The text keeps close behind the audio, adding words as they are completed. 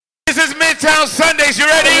MIDTOWN Sundays, you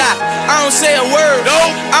ready? I don't say a word. No.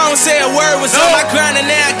 I don't say a word. Was on my grind and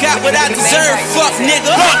now I got what I deserve. Fuck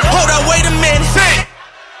nigga. Hold up, wait a minute.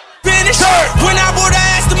 Finish. When I bought the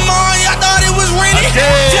ass tomorrow, y'all thought it was rented.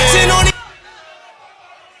 Flexing on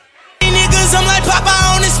these niggas, I'm like Papa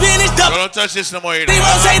on the spinach. Don't touch this no more. They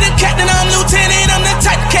won't say the captain, I'm lieutenant. I'm the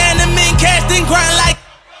type can the men cast and grind like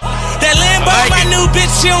that Lambo. Like my new bitch,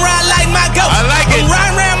 she'll ride like my ghost. I like it. I'm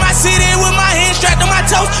riding around my city with my hands strapped on my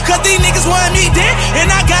toes. Cause these niggas want me dead, and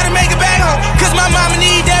I gotta make it back home. Cause my mama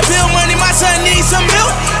need that bill money, my son needs some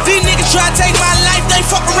milk. These niggas try to take my life, they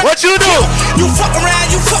fuck around. What you do? You fuck around,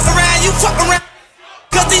 you fuck around, you fuck around.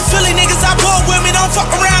 Cause these Philly niggas I pull with me don't fuck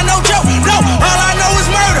around, no joke. No, all I know is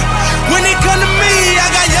murder. When it come to me, I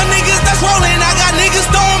got young niggas that's rolling. I got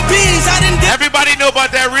niggas throwing bees. I didn't. Everybody know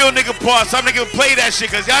about that real nigga part, so I'm gonna play that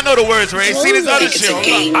shit, cause y'all know the words, right? See this other shit.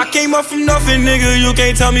 I came up from nothing, nigga, you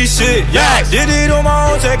can't tell me shit. Yeah, did it on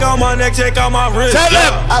my own, check out my neck, check out my wrist. Tell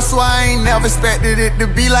them. I swear I ain't never expected it to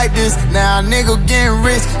be like this. Now a nigga getting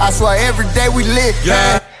rich, I swear every day we lit.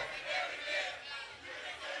 Yeah.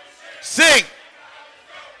 Sing.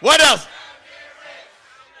 What else?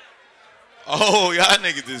 Oh, y'all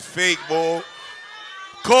niggas is fake, boy.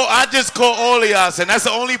 I just call all of y'all, son. That's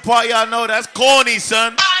the only part y'all know. That's corny,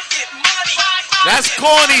 son. That's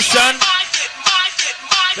corny, son.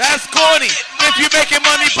 That's corny. If you making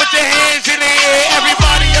money, put your hands in the air.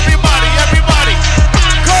 Everybody, everybody, everybody.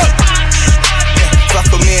 Go. Yeah, fuck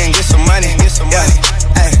with me and get some money. Get some money.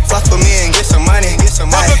 Hey, fuck with me and get some money. Get some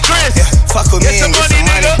money. Fuck with Chris. Yeah, fuck with me and get some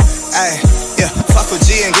money. Hey. Yeah, fuck with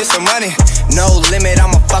G and get some money. No limit,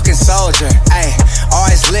 I'm a fucking soldier. Ayy,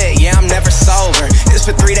 always lit, yeah, I'm never sober. It's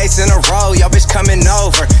for 3 days in a row, yo bitch coming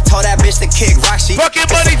over. Told that bitch to kick rock, she fucking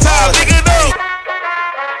money time, nigga, no.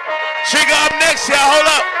 Trigger up next, y'all, hold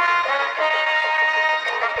up.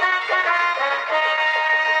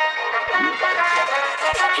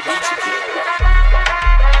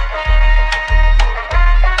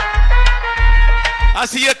 I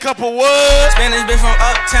see a couple words. Spanish bitch from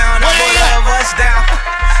uptown, I bought all of us down.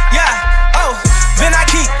 Yeah, oh, then I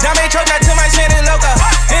keep Dame choke out to my chin and loca.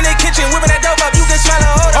 In the kitchen, whipping that dope up, you can smell a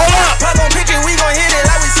hold up. Plug on picture, we gon' hit it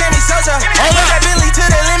like we Sammy Sosa. Hold that Billy to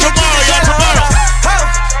the limit, tomorrow. Oh,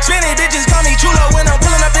 spinning bitches call me chulo when I'm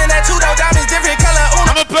pulling up in that two-door diamonds, different color.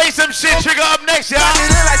 I'ma play some shit, Trigger up next, y'all.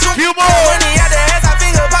 Few more. Money out the ass, I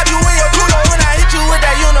finger pop you in your culo when I hit you with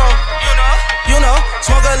that, you know.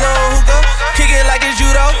 Smoke a little hookah, kick it like it's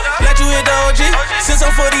judo. Let you hit the OG, since I'm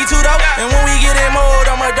 42 though. And when we get in mode,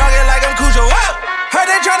 I'ma dog it like I'm Cujo. Heard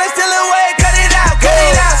they tryna steal away, cut it out, cut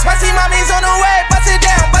it out. Spicy mommy's on the way, bust it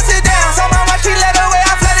down, bust it down. So my watch, she let away,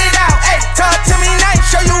 I flood it out. Hey, talk to me nice,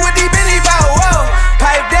 show you what deep in it bout. Whoa,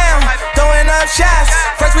 pipe down, throwing up shots.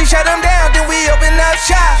 First we shut them down, then we open up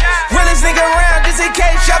shop. Realest nigga around, just in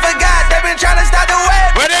case y'all forgot. They been tryna stop the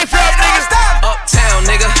web. Where they from, nigga? Stop. Uptown,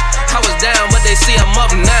 nigga. I was down, but they see I'm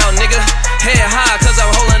up now, nigga. Head high, cause I'm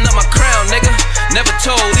holding up my crown, nigga. Never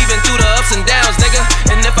told, even through the ups and downs, nigga.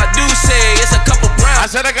 And if I do say, it's a couple browns. I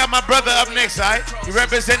said I got my brother up next, alright? He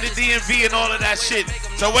represented DMV and all of that shit.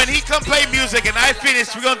 So when he come play music and I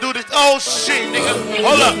finish, we gonna do this. Oh shit, nigga.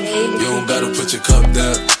 Hold up. You don't gotta put your cup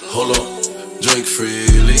down. Hold up. Drink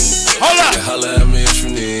freely. Hold up. And holla at me if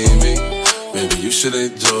you need me. Maybe you should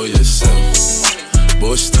enjoy yourself.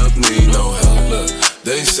 Boy, stuff need no help. Look,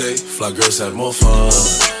 they say fly girls have more fun.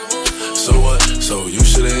 So what? So you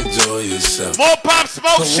should enjoy yourself. More pop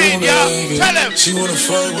smoke shit, y'all. Tell him. She wanna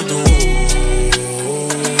fuck with the woo.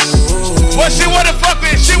 What she wanna fuck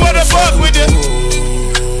with? She wanna fuck with you.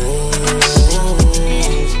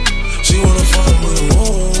 She wanna fuck with the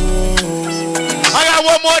woo. I got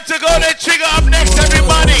one more to go. Then Trigger up next,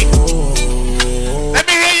 everybody. Let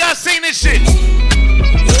me hear y'all sing this shit.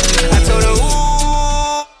 I told her, ooh.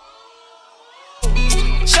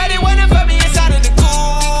 Shawty wanna fuck me inside of the cool.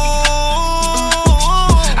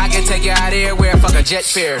 I can take you out of here where I fuck a jet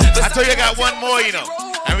fare. I told you I got one more, you know.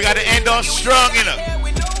 And we gotta end on strong, you know.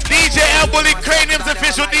 DJ L Bully Cranium's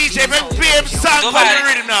official DJ. PM song for the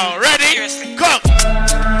rhythm now. Ready? Come.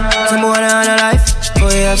 Some boy on a life.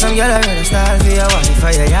 Boy, have some girl around style for your wife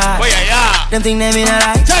for your yard. Boy, yeah. Them think them in a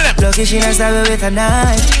life. Tell them. Lucky she not stab with a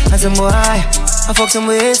knife. And some boy, I fuck some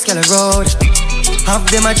ways, girl a road.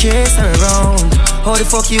 Half them a chase her around. How the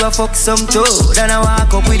fuck you a fuck some too? Then I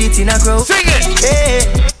walk up with it in a crowd. Sing it.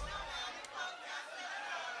 Hey.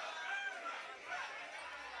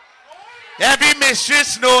 Every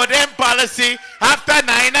mistress know them policy. After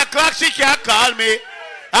 9 o'clock she can't call me.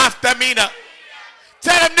 After me now.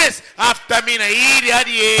 Tell them this. After me now idiot,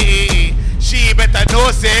 yeah. She better know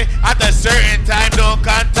say at a certain time don't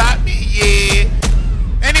contact me, yeah.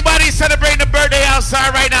 Anybody celebrating a birthday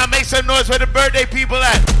outside right now, make some noise where the birthday people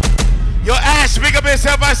at. Yo, Ash, big up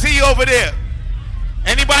yourself. I see you over there.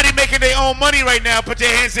 Anybody making their own money right now, put your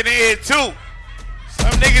hands in the air too.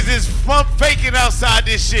 Some niggas is faking outside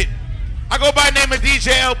this shit. I go by the name of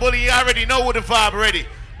DJ L Bully. You already know what the vibe already.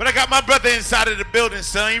 But I got my brother inside of the building,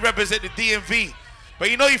 son. He represent the DMV. But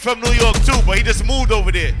you know he from New York too, but he just moved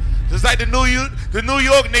over there. Just like the New York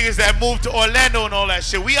niggas that moved to Orlando and all that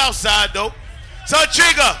shit. We outside though. So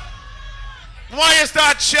Trigger, why you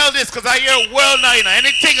start shell this? Cause I hear world now, you know.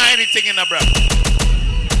 Anything in the bro.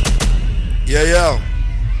 Yeah, yo.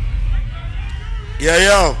 Yeah,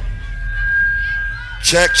 yo.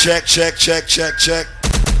 Check.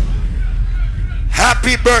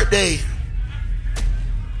 Happy birthday.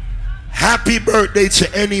 Happy birthday to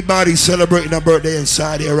anybody celebrating a birthday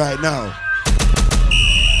inside here right now.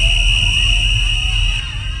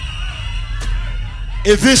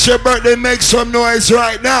 If it's your birthday, make some noise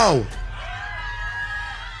right now.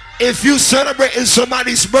 If you celebrating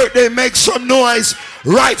somebody's birthday, make some noise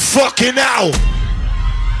right fucking now.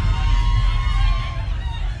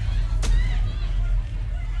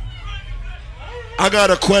 I got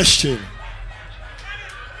a question.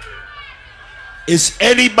 Is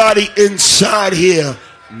anybody inside here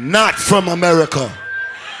not from America?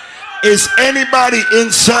 Is anybody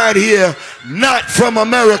inside here not from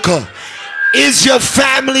America? Is your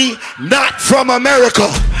family not from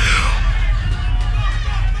America?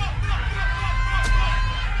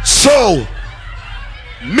 So,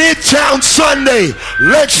 Midtown Sunday,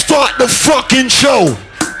 let's start the fucking show.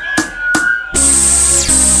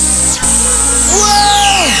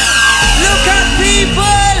 Whoa! Look at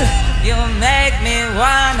people, you make me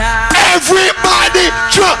wanna. Everybody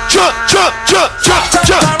jump.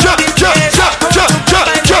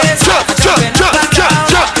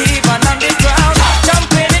 Keep on the ground,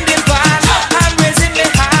 jumping in the van, I'm raising my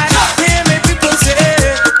hand. Hear me people say,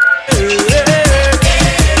 yeah man,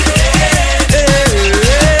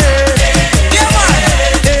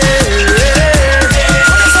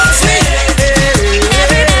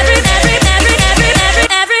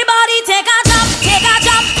 everybody take a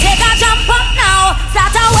jump up now.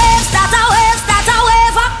 Start a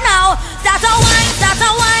wave up now. Start a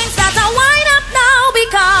wine up now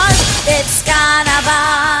because it's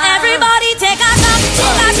carnival. Everybody take a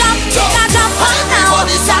jump up now.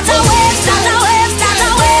 Start a wave up now.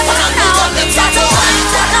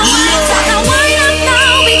 Start a wine up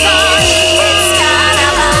now because it's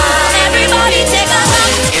carnival. Everybody take a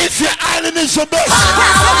jump. If your island is the best.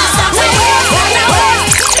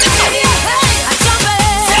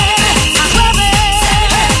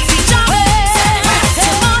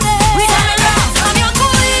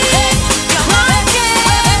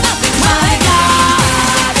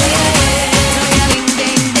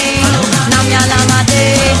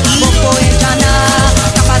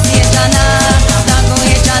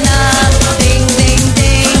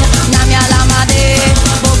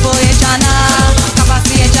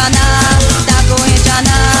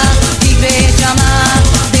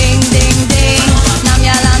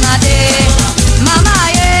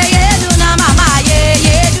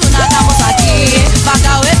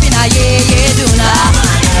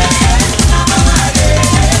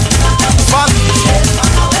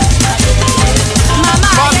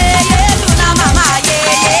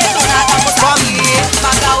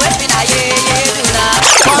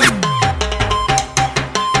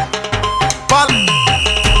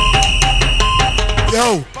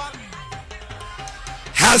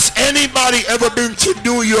 Has anybody ever been to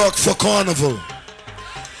New York for Carnival?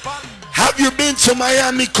 Have you been to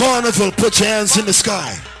Miami Carnival? Put your hands in the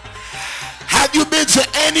sky. Have you been to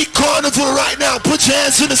any carnival right now? Put your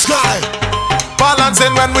hands in the sky.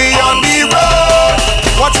 Balancing when we on the road.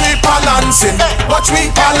 Watch me balancing.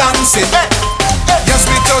 Yes,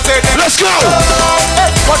 we toted it. Let's go.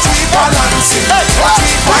 Watch me balancing.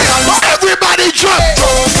 Everybody jump.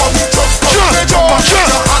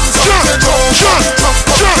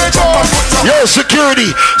 Yo, security,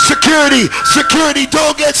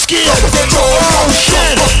 don't get scared. Oh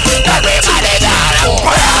shit. Everybody down.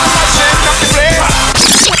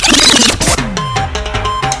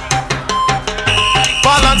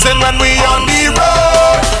 Balancing when we on the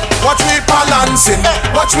road. Watch me balancing.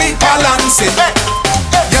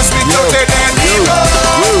 Yes, we toted and the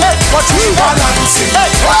road. Watch me balancing. Jump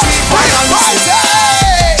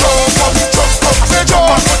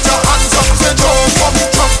up, put your hands up.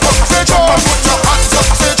 Jump up, put your hands up.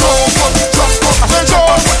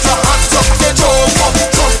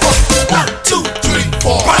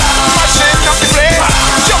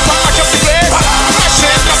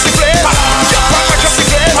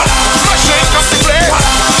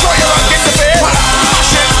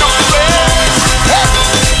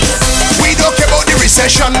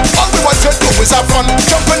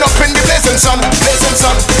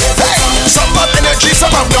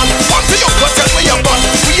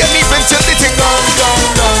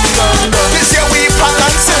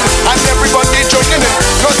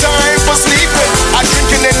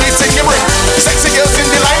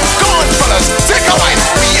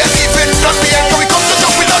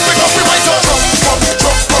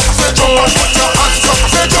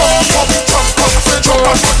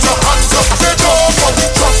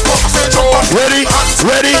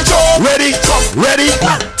 Ready?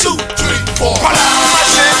 1, 2, 3, 4.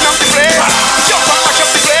 Mashing up the place. Jump and mash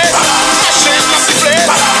up the place. Mashing up the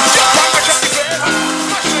place. Jump and mash up the place.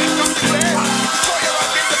 Mashing up the place. Throw your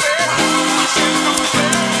rock in the place. Mashing up the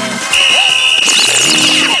place.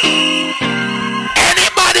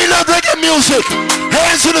 Anybody love reggae music?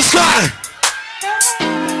 Hands to the sky.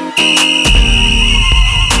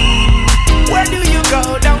 Where do you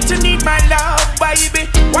go? Don't you need my love,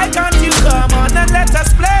 baby? Why can't you come on and let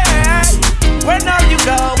us play? When are you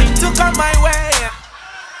going to come my way?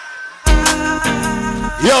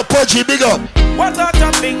 Yo, Pudgy, big up. What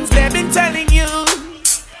other things they've been telling you?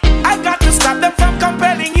 I got to stop them from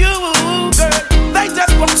compelling you, girl. They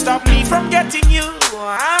just won't stop me from getting you.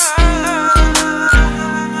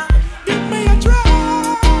 Give me a try,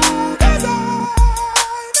 'cause I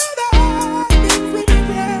know that things will be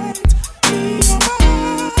great. Me and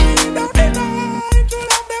mine, don't deny, true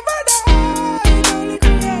love never dies, only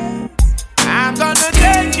creates. I'm gonna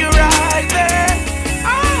take you right there.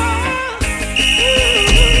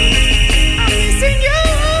 I'm missing you,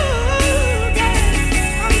 girl.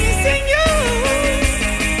 I'm missing you.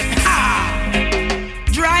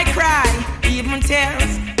 Dry cry, even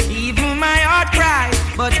tears, even my heart cries.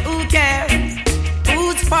 But who cares?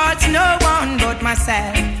 Whose fault's no one but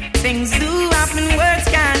myself. Things do happen, words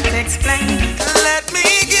can't explain. Let me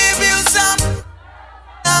give you some.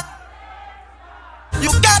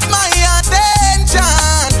 You got my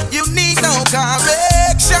attention. You need no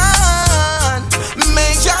correction.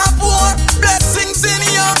 Make your poor blessings in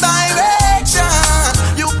your direction.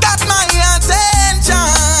 You got my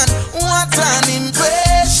attention. What an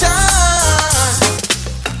impression.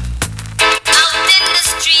 Out in the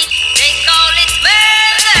street, they call it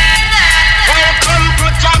murder. Welcome to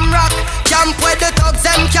Jam Rock, camp where the thugs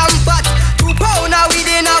and camp at. 2 pound of weed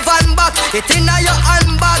in a van back. It in a your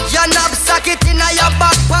handbag, your knapsack, it in a your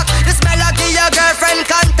backpack. This melody your girlfriend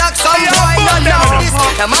contact. Some boy don't know this.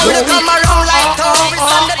 Them all they come around like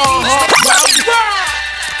tourists and the things.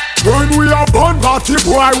 When we are born, party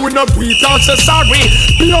boy, we not do it and say sorry.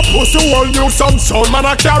 Be a pussy, all you some son man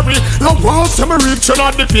I carry. The walls to me reaching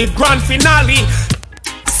at the big grand finale.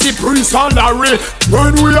 See Prince and Larry.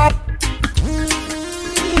 When we are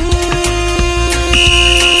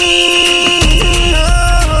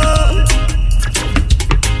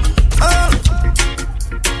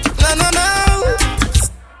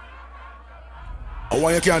I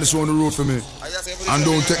want you carry this on the road for me. And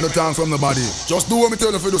don't take no time from nobody. Just do what me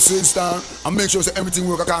tell you for the same stand. And make sure say everything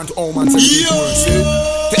work according to home and say everything work, see?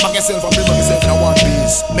 Take back yourself and bring back yourself in a one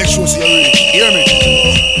piece. Make sure you're ready. Hear me?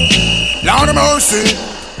 Lord of mercy.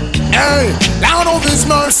 Hey, Lord of his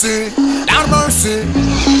mercy. Lord of mercy.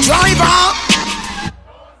 Driver.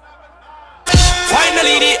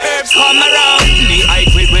 Finally the herbs come around. The I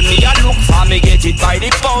quit when me a look for me get it by the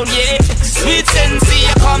pound, yeah. Sweet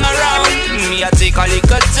sensei come around. Me a take a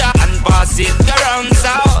little jar and pass it around.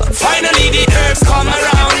 So finally the herbs come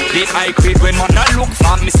around. The I quit when man a look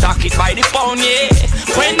for me stock it by the pound, yeah.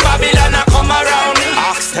 When Babylon a come around,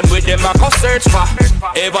 ask them with them a go search for.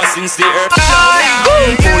 Ever since the herbs shut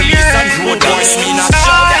down, police and road boys me not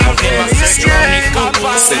shut down. Them a search round it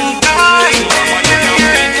compass.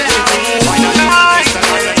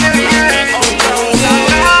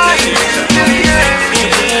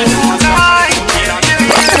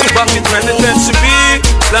 Back in 2010 be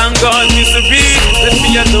long gone misery. Let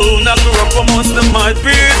me alone, I grew up amongst the mud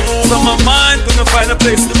breed. So my mind couldn't find a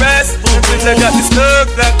place to rest. Until I got this look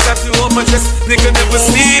that got you on my chest. Nigga never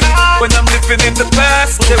sleep when I'm living in the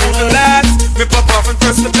past. They wouldn't last. Me pop off and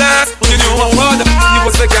press the blast. You knew my father, he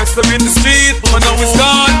was a gangster in the street. But now he's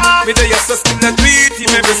gone. Me they used to still that beat. He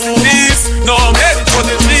may rest in peace. No, I'm headed for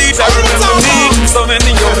the beach. I remember me. So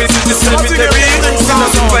many years in the cemetery.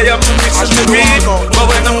 Doesn't play up to missionary. But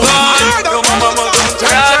when I'm gone, no my mama don't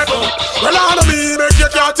cry. well, I know me make you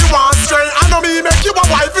cat you want stray. I know me make you a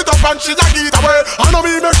wife it up and she a get away. I know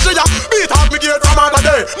me make she a beat out me gate from another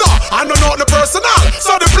day. No, I know not the personal.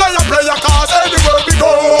 So the player cause anywhere we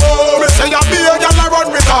go. Me say a be a girl I run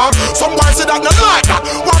with her. Some boys say that not like that.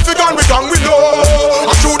 One fi gun we done we know.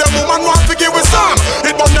 I show them woman want fi give with some.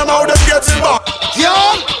 It burn them out them getting back. Yo,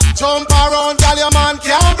 jump around, girl your man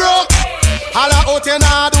can't broke. Holla out you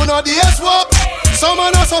nah do no day swap. Some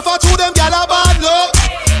man a suffer through them girl a bad luck.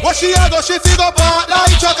 What she a go she figure part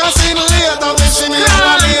like truck and sing later when she me a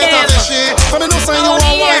later when she. For me no say you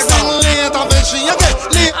want wine sing later when she. You get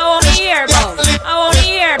late. I wanna hear about. I wanna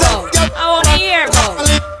hear about. I wanna hear about.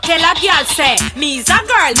 Tell a girl say me's a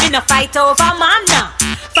girl, me no fight over man now.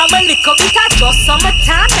 From a little bit of just some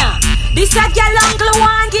tana. This a girl angle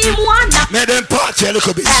one give one. Make them party a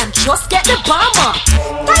little bit. And just get the bomber.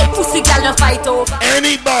 Type pussy girl no fight over.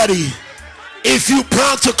 Anybody If you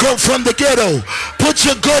proud to come from the ghetto, put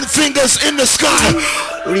your gun fingers in the sky.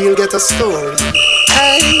 Real get a story.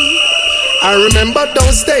 Hey, I remember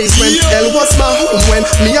those days when hell was my home, when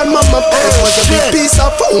me and mama bed was a big piece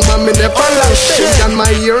of foam, and me never like day, and my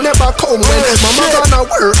ear never come when mama gonna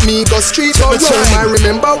work me go street or roam. I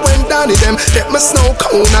remember when Danny them get my snow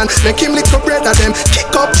cone and make him little brother them kick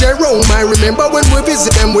up Jerome. I remember when we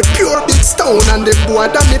visit them with pure big stone, and the boy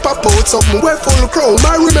Danny pop out something we're full chrome.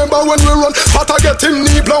 I remember when we run, but I get him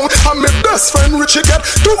knee blown, and my best friend Richie get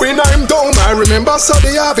doing I'm down. I remember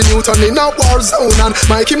Sunday Avenue turn in a war zone, and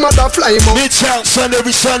Mikey mother fly him. MIDTOWN Sunday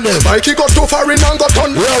every Sunday. Mikey got too far in and got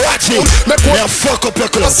on. We're watching. Now fuck up your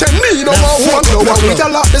club. I said me no one know how we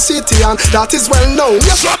all the city, and that is well known.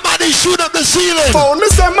 Somebody shoot up the ceiling. Phone me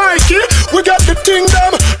say Mikey, we got the thing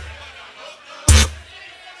them.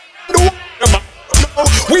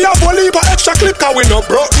 We have one leave extra clip cause we no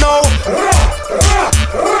broke now.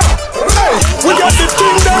 Hey, we got the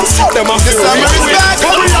thing them, so them have the summer is back.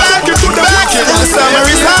 We back into the back. The summer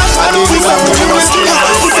is back.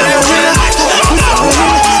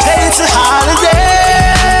 Hey, it's a holiday.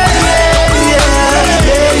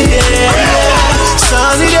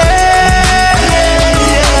 Sunny day.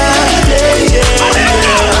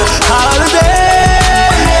 Holiday.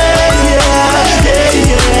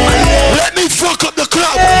 Let me fuck up the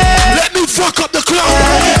club. Let me fuck up the club.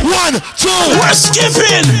 1, 2. We're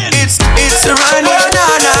skipping. It's a run. Na na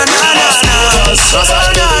na na na.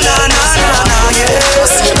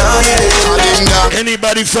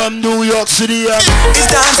 Anybody from New York City? It's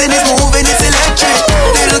dancing, it's moving, it's electric.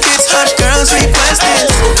 Little kids, hot girls request this.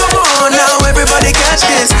 Come on now, everybody catch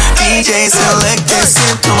this. DJ select this.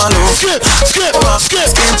 Skip to my loop. Skip, skip,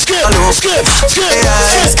 skip, skip, skip, skip, skip.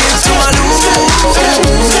 Yeah, skip to my loop.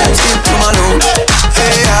 Skip to my loop.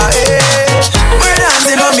 Hey, hey. We're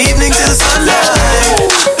dancing from evening till sunlight.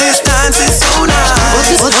 This dance is so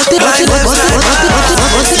nice. You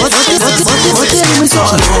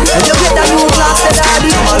get that new class, the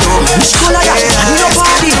daddy. Which color that? You know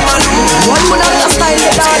party. One would have the style,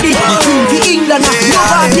 the daddy. The England, you know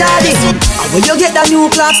party. When you get that new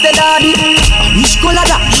class, the daddy. Which color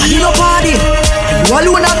that? You know party. One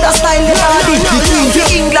would have the style, the daddy. The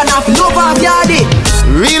England, you know party.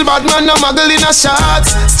 Real bad man, no muggle in a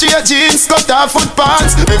shots. Straight jeans, cut off foot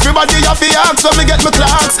pants. Everybody have the axe when me get my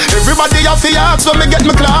clocks. Everybody have the axe when me get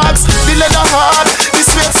my clocks. The leather hard, the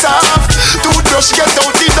sweat soft. Toothbrush get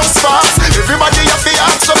out the dust fast. Everybody have the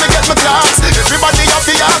axe when me get my clocks. Everybody have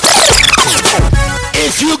the axe.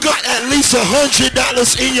 If you got at least $100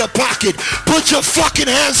 in your pocket, put your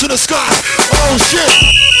fucking hands in the sky. Oh shit.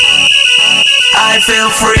 I feel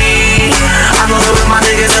free. I'm over with my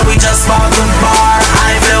niggas and we just bought the bar.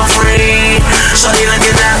 I feel free. Shorty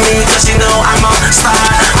looking at me cause she know I'm a star.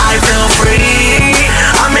 I feel free.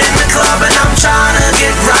 I'm in the club and I'm trying to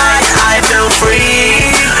get right. I feel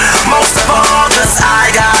free. Most of all cause I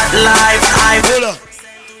got life.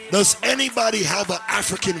 Does anybody have an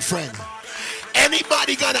African friend?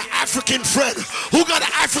 Anybody got an African friend? Who got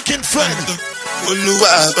an African friend?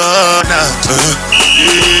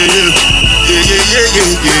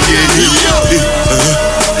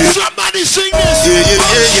 Somebody sing this.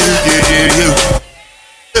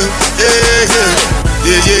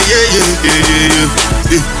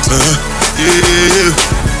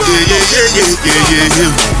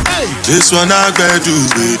 This one I got to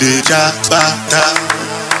with the jabba.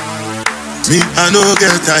 Me, I no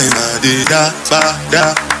get time, I did that,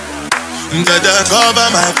 bada. Dada cover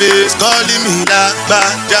my face, calling me that,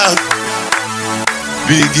 bada.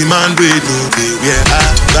 Biggie man, we no be where I,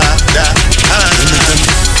 bada.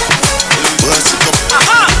 What's it up?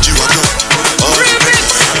 You are good. Oh,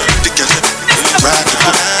 the cat, right,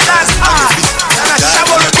 that's hard.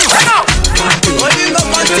 What you gonna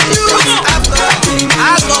want to do?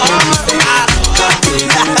 I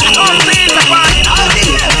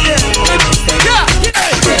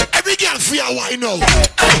Every girl feel why no.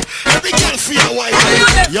 Every girl feel why no.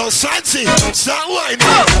 Yo, Santi, start why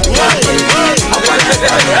no.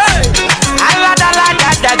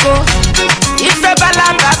 I go. If the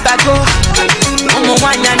bala go. Omo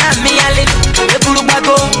wanya na mi ale. Eburu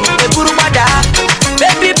bago, eburu bada.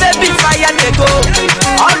 Baby, fire they go.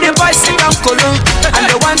 All the boys sit down colo, and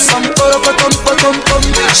they want some tom.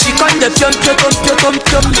 She come the pium.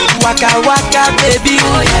 Waka baby,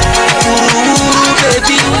 ooh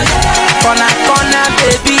baby, corner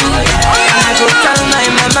baby. And I go tell my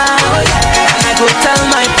mama, and I go tell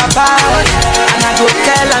my papa, and I go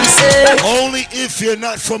tell and say. Only if you're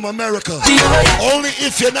not from America. Only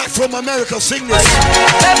if you're not from America. Sing this.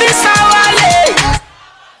 Baby Sawale.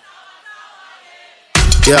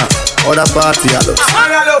 Yeah, other party I look.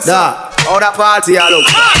 Da. How that party I look?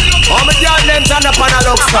 How my girl them turn up on a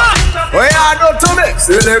look spot? Oh yeah, do to me,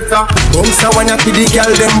 selector. Come so when you see the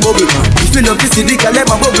girl them bubble man. If you love to see the girl them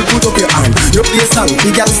a bubble, put up your hand. You play song,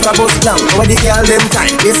 the girl star bust down. How the girl them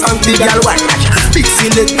time, play song, the girl white. Big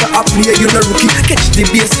selector up here, you no rookie. Catch the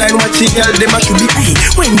baseline, watch the girl them a should be. Hey,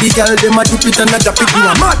 when the girl them a dip it and a drop it, you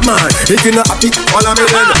a madman. If you not happy, follow me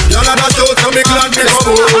then. Y'all a dash out, so me glad me come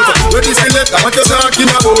out. When the selector, what you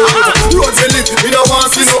talking about? Road say lit, me no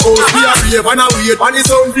want see no host. We a rave and a wait, and the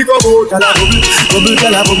sound pick up out. Gyal a bubble,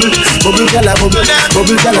 gyal a bubble, bubble gyal a bubble,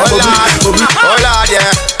 bubble gyal a bubble. Oh Lord,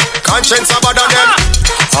 yeah. Conscience about them.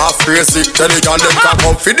 Half crazy, tell the girl them can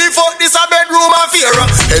come for the fuck. This a bedroom affair.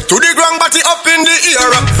 Head to the ground, body up in the air.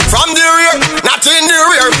 From the rear, not in the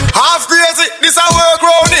rear. Half crazy, this a work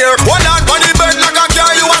round here. One hand on the bed like a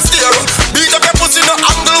car you a steer. Beat up your pussy no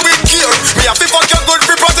angle with care. Me have to fuck your good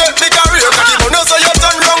to protect the career. Cause if you know so you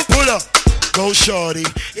turn wrong. Pull up. Go shorty,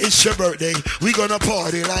 it's your birthday. We gonna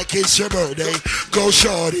party like it's your birthday. Go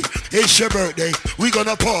shorty, it's your birthday. We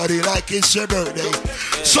gonna party like it's your birthday.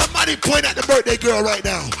 Somebody point at the birthday girl right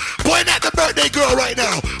now. Point at the birthday girl right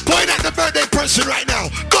now. Point at the birthday person right now.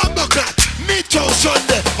 Bumbo clap, MIDTOWN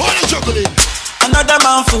Sunday. All the juggling. Another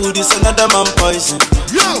man food is another man poison.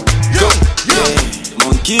 Yo.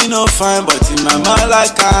 Monkey no fine, but in my mind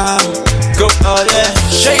like I'm. Go, oh yeah.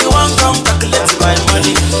 Sure you want come calculate my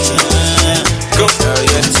money. Go, oh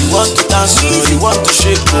yeah. You want to dance, you want to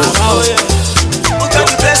shake, oh yeah. Oh God,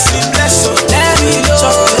 bless me, bless you. Let me know.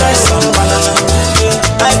 Chop rice and banana.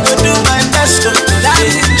 I go do my best to let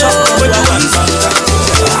me chop with you and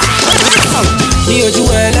me or you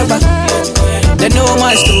ever. They know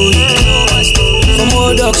my story. From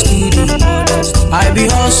old dog studio, I be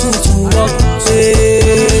hustle to work.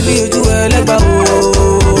 Me or you ever.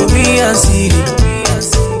 Me and City.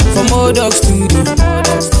 From old dog studio,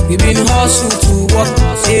 we been hustle to work.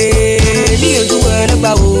 Me or you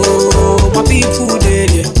ever. My people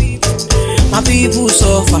dead, my people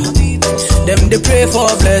suffer. Them they pray for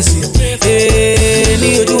blessing.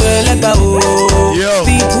 Me or you ever.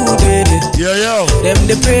 People dead. Them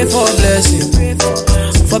they pray for blessing.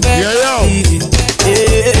 For better living.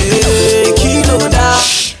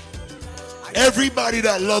 Everybody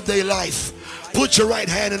that love their life, put your right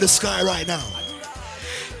hand in the sky right now.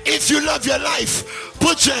 If you love your life,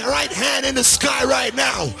 put your right hand in the sky right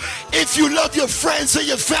now. If you love your friends and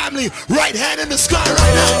your family, right hand in the sky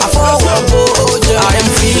right now. I am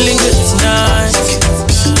feeling good tonight.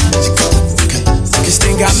 This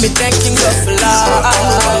thing got me thanking God for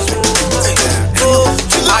life. Oh,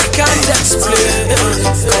 I can't explain.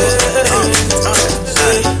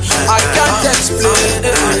 I can't explain.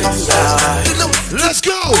 Let's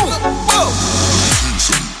go.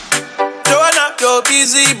 Joanna, your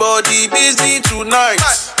busy body, busy tonight.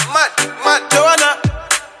 Mad. Joanna,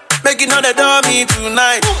 making all the dummy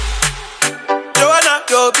tonight. Joanna,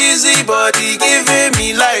 your busy body giving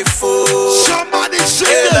me life, oh. Somebody say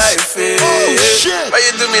this. Life, oh shit. Why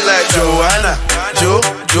you do me like Joanna?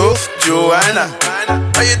 Joanna.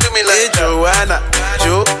 Why you do me like Joanna?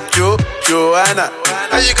 Joanna.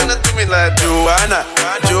 How you gonna do me like Joanna?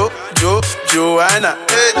 Joanna.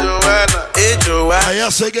 Hey Joanna. I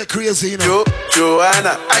also get crazy, you know.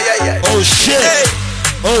 Joanna. Ay. Oh shit. Hey.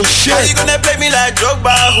 Oh shit. How you gonna play me like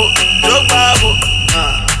Drogba?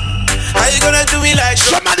 How you gonna do me like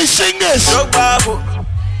somebody sing this? Drogba.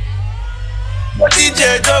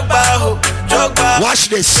 DJ Drogba. Watch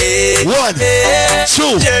this. 1, 2, 1,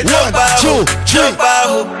 2, 3.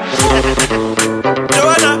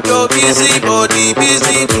 Joanna, your busy body,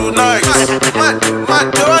 busy tonight. Mad.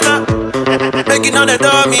 Joanna, making all the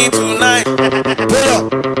dummy tonight.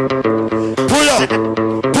 Pull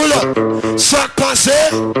up. Sac passé.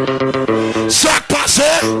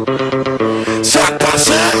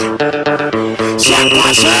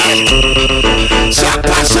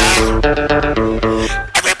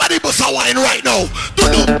 Everybody must have wine right now.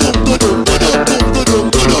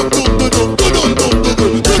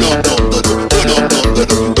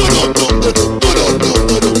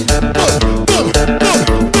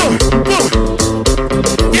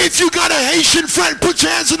 If you got a Haitian friend, put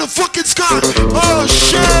your hands in the fucking sky. Oh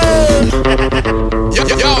shit.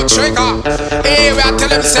 Yo, Trigger. Hey, we are telling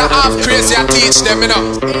them say half crazy and teach them, you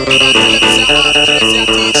know.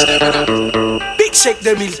 Big check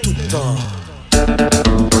them il tout le temps.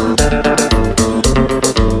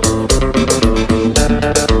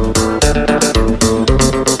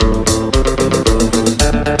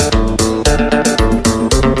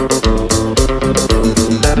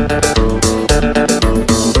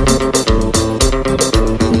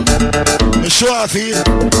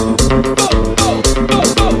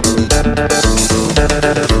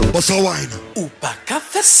 What's a wine? Upa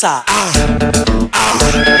Cafesa.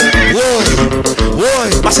 Whoa.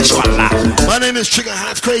 My name is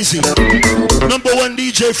TRIGGAHALFKRAZY. #1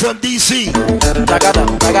 DJ from DC.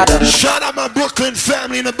 Shout out my Brooklyn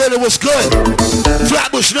family in the building. What's good?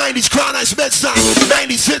 Flatbush 90s, Crown Heights, Bed-Stuy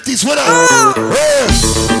 90s, 50s. What up?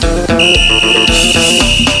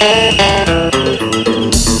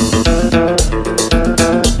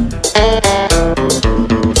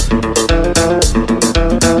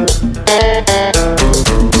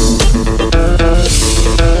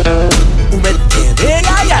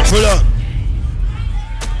 Pull up.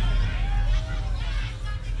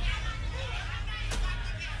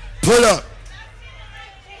 Pull up.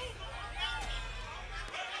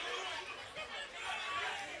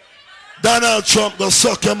 Donald Trump go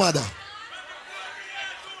suck your mother.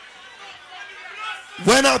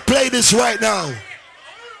 When I play this right now,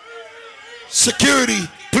 security,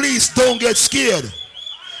 please don't get scared.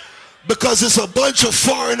 Because it's a bunch of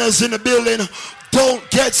foreigners in the building. Don't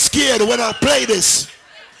get scared when I play this.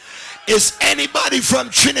 Is anybody from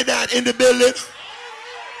Trinidad in the building?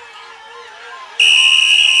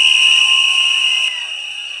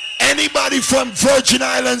 Anybody from Virgin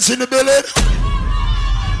Islands in the building?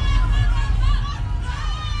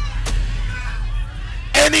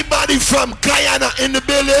 Anybody from Guyana in the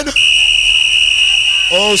building?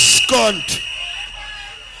 Oh, scunt.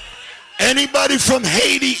 Anybody from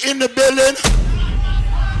Haiti in the building?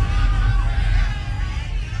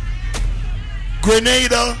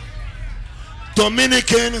 Grenada,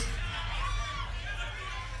 Dominican,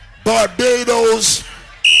 Barbados.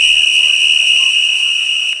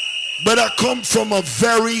 But I come from a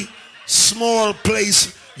very small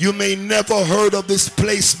place. You may never heard of this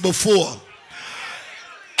place before.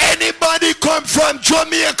 Anybody come from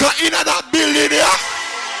Jamaica in that building here?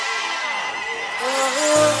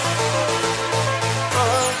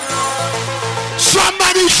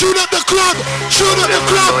 Somebody shoot up the club. Shoot up the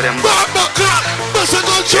club. Bomb the club. Bust a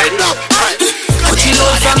gun shot now. Put you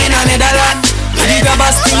load from in a Netherlands. Ready grab a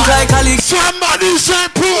stink like a lick. Somebody say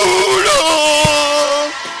Pulo.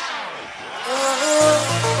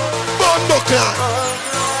 Bomb the club.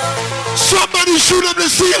 Somebody shoot up the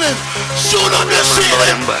ceiling. Shoot up the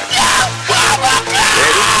ceiling.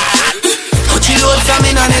 Put you load from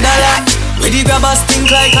in a Netherlands. Ready grab a stink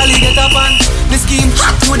like a lick. Get up on the scheme.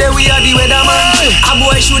 Today we are the weatherman. A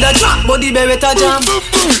boy shoulda drop, but the beretta jam.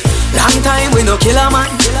 Long time we no kill a man.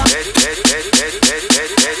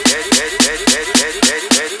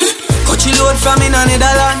 Cut you load from in a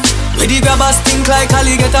Netherlands. Ready grab a stink like a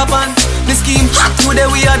lick. Get up on the scheme. Today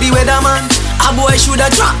we are the weatherman. A boy shoulda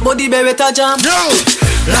drop, but the beretta jam.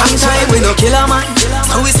 Long time we no kill a man.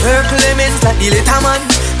 So we circle lemons like the little man.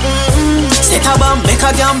 Set a bomb, make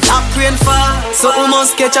a damn black rain fall. So we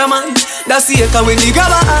must catch a man. That's the echo when the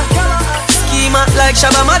grabber. Schema like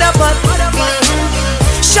Shabba Motherpot.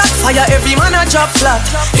 Shot fire, every man a drop flat.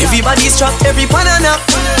 Everybody's trapped, every pan a nap.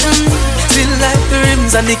 Feel like the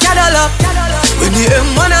rims and the Cadillac. When the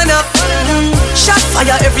M1 a nap. Shot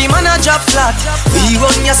fire, every man a drop flat. We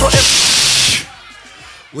run ya so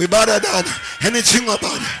we better than anything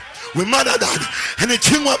about. We madder than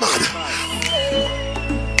anything we mad.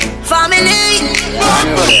 Family,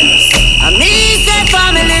 I me say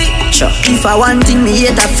family. Sure. If I want thing, me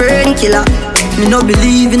hate a fern killer. Me no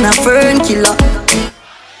believe in a fern killer.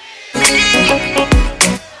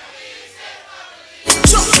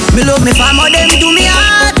 Me love me family, them do me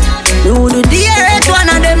heart. Me would do the earth one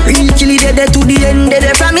of them. Real kill it dead to the end,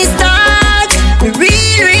 dead from me start. Me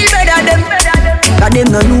real better them. Cause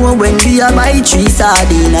them no know when we a buy 3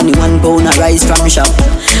 sardine and the 1 pound of rice from shop.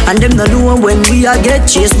 And them no know when we a get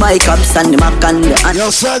chased by cops and the mac and the and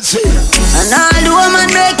yo, Sansi. And all the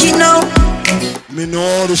woman make it now. Me know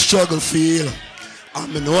all the struggle feel.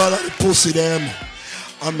 And me know all of the pussy them.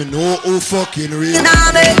 And me know who fucking real.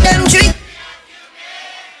 Now make them treat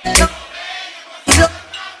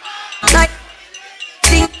like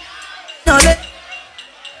thing. No let.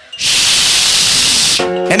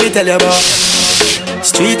 Let me tell you about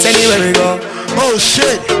streets anywhere we go. Oh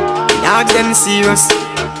shit. Dog them serious.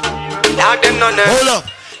 Dog them no nervous. Hold up.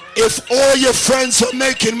 If all your friends are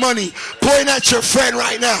making money, point at your friend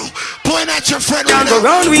right now. Point at your friend right now.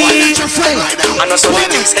 Point at your friend right now. I know some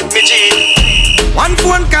things hit me G. One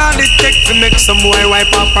phone call it take to make some boy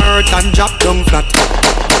wipe up her hurt and drop down flat.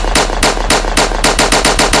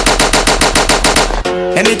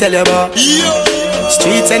 Let me tell you about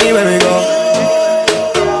streets anywhere we go.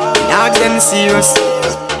 Dog them serious.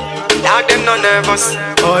 Dog them no nervous.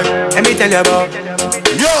 Boy, let me tell you about.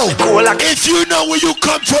 Yo, if you know where you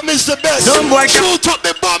come from is the best. Don't boy shoot up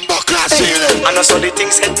the bomber class ceiling. I know so the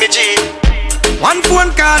things hit me G. One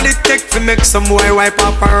phone call it take to make some boy wipe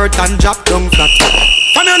up her hurt and drop down flat.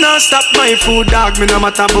 From you not stop my food, dog. Me no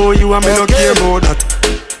matter about you and me no care about that.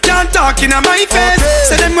 Can't talk in my face.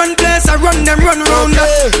 Say them run place, I run them run round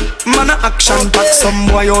that. Man a action pack, some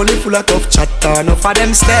boy only full of tough chatter. Enough of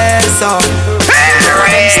them stairs up. Enough of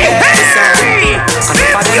them stairs up.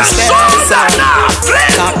 Enough of them stairs up.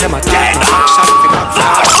 Talk them a talk, no action figure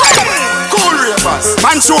fast. Cool ravers,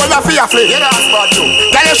 man shoulder for your flip. Yeah, that's bad too.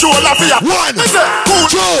 Tell your shoulder for your one.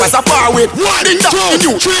 Cool, as a power with one, ding dong,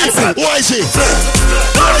 you, three. What is it?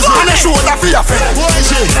 Man a shoulder for your flip. What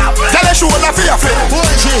is it? Tell your shoulder for your flip. What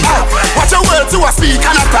is it? Watch your words to a speak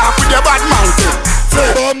and a talk with your bad mouth.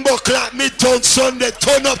 Bumbo Clap Midtown Sunday,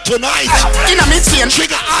 turn up tonight. In a mid-chain,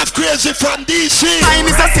 Trigger half crazy from DC. Time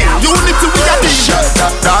is a thing, unity we a DJ.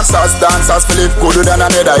 Dancers, Philip good than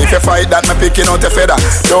another. If you fight that, me picking out a feather.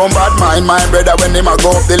 Don't bad mind my brother when they ma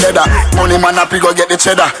go up the ladder. Money man up, you go get the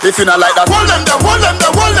cheddar. If you not like that, hold them there, hold them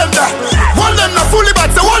there, hold them there. Hold them there, fully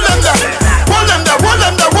back, so hold them there. Hold them there, hold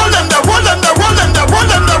them there, hold them there, hold them there, hold them there, hold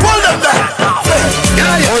them there, hold them there.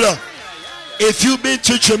 Hold on. If you've been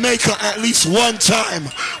to Jamaica at least one time,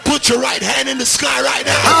 put your right hand in the sky right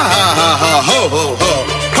now. Ho.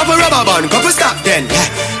 Couple rubber band, couple stop then.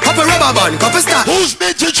 Couple rubber band, couple stop. Who's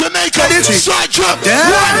been to Jamaica? Side jump.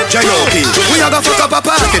 J.O.P. We are gonna fuck up a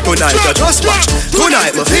party tonight, so just watch.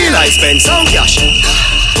 Tonight we feel like spend some cash.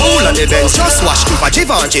 Pool on the bench, just wash. If a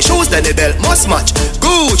Givenchy shoes, then the belt must match.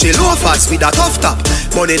 Gucci loafers with a tough top.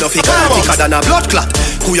 Money no fi thicker than a blood clot.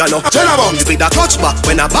 Who ya know? With a clutch back.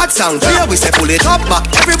 When a bad sound clear, we say pull it up back.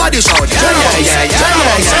 Everybody shout.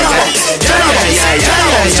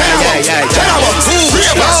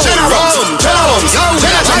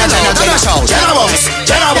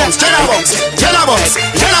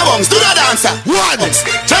 Do the dancer. 1,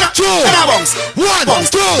 2, 1,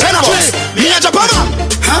 2, 3. Me a Japan.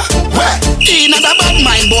 Huh? Where? In a bad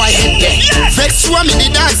mind boy head there. Vex you me the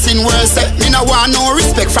dancing worse. Me no want no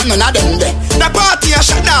respect from none of them there. The party a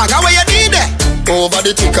shot dog, how you did there? Over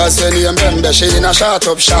the tickers when you remember. She in a shot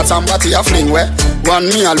up shots and body a fling where. One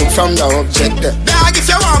me a look from the object there. Dog if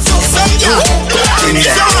you want fuck some girl. If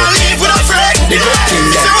you want live with a friend. The good thing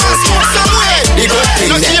there. If you want smoke some way. The good thing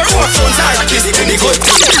there. No hear old phones are a kiss to the good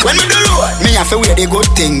thing. When we do road, me have to wear the good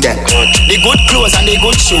thing there. The good clothes and the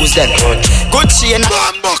good shoes there. Good chain.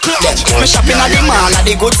 Me shopping at the mall at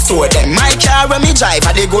the good store them. My car when me drive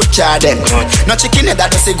at the good car them. No chicken head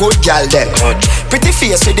that is a good girl them. Pretty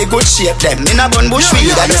face with the good shape them. In a bun bush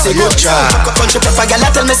weed that is a good job. Country pepper girl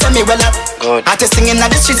tell me say me well up. Artist singing at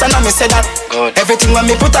the streets and now me say that. Everything when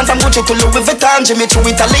me put on from Gucci to Louis Vuitton, Jimmy to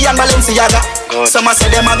Italy and Balenciaga. Some a say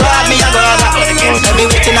them a god, me a god. Every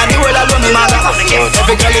waiting at the world I love me mother.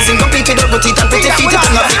 Every girl is incomplete with her boutique and pretty feet. It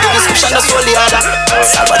in a fit description that's all the other.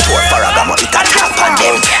 Salvatore Farragamot it a tap on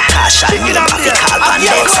them. Tasha you the back it call on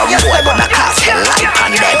them. Some boy gonna cast hell light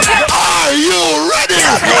on them. Are you ready?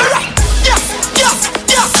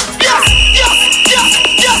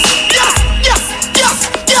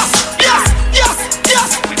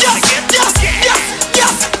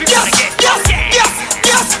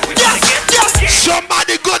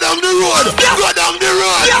 Somebody go down the road. Go down the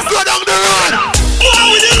road. Go down the road.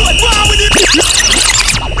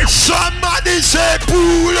 Somebody say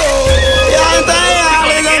pull up. We're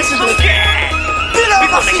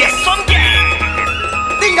gonna get some game.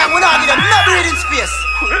 Think that we're not giving them no breathing space.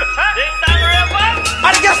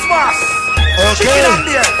 And guess what? Okay.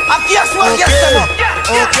 And guess what?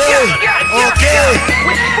 Okay.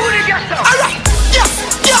 Which booty gets up? Alright.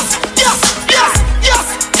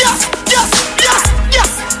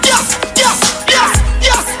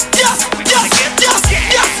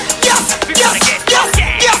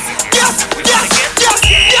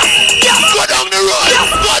 Go down the road.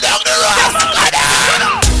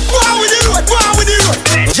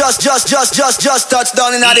 Just touched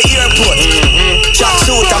down in the airport. Track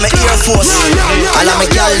suit and my Air Force. All of my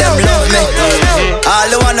girl them love me. All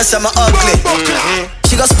the wanna say me ugly.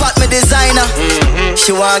 She go spot me designer.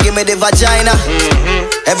 She wanna give me the vagina.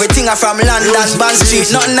 Everything I from London, Bond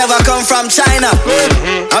Street. Nothing ever come from China.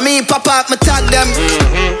 I mean pop up, me tag them.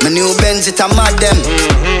 My new Benz it a mad them.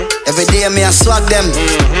 Every day me a swag them.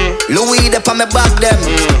 Louis up on me back them.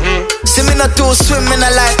 See me not too swim, me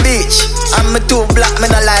not like beach. And me too black, me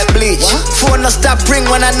not like bleach. Phone no stop ring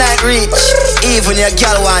when I night reach. Even your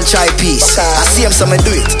girl want try peace. I see him so me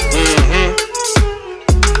do it.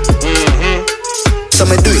 So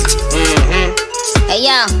me do it. Hey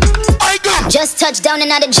yo, just touched down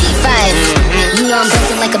another G5. You know I'm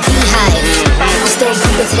buzzing like a beehive. I'm still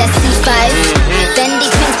bumping to that C5. Fendi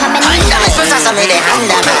prints pa' my knee high.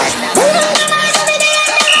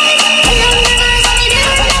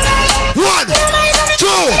 One.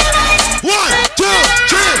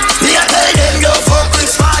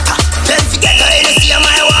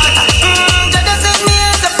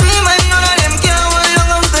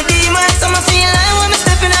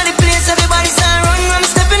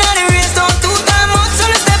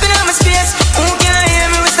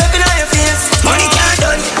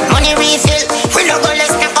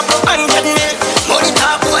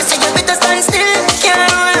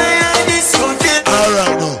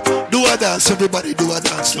 everybody do a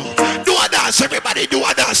dance now. Do a dance, everybody do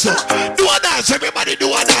a dance now. Do a dance, everybody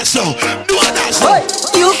do a dance now. Do a dance now.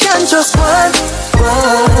 You can just run.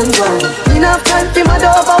 Enough time for my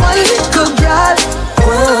dog over one little girl.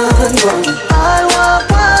 Run. I want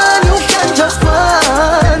one. You can just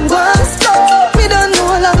run. We don't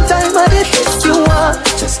know a long time, but it is you want.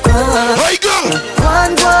 Just run. Here you go.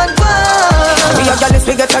 Run. We are gonna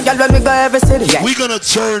figure out when we go every city. We're gonna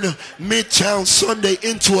turn Midtown Sunday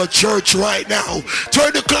into a church right now.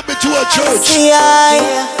 Turn the club into a church.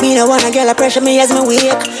 Me no wanna get a pressure me as me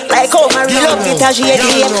wake. Like how my real love it as she better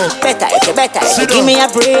if you give me a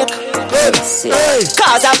break.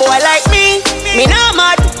 Cause a boy like me not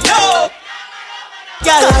mad. No.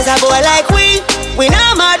 Cause a boy like we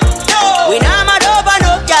not mad. No. We not mad over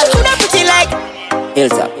no girl. Who that pretty like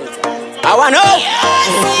Hilltop? I wanna know.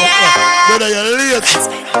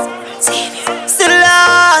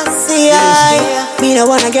 Me no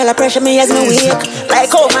wanna get a pressure me as me wake.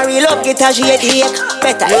 Like how my real love get as she ache.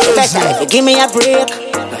 Better if you give me a break.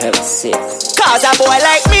 Cause a boy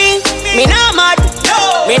like me not mad.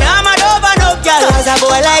 No. Me not mad over no girl. Cause a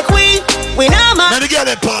boy like we not mad. We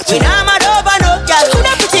not mad over no girl. Who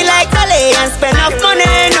that pretty like Kale and spend enough money?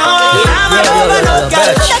 No. We not mad over no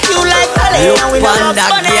girl. Who that you like Kale and we not enough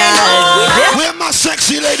money? No. Where my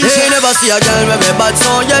sexy ladies? Me never see a girl with a bad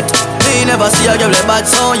song yet. Me never see a girl with a bad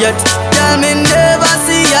song yet. Girl, me never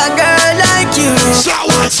see a girl like you. So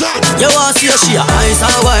what's up? You want to see a she a ice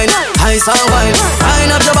and wine.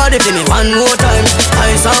 Wine up your body for me one more time.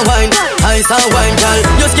 Ice and wine, girl.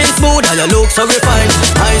 Your skin smooth and your look so refined.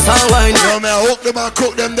 Ice and wine. Yo, man, I hook them and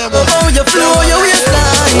cook them. Oh, you flow your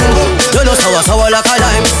waistline. You know sour like a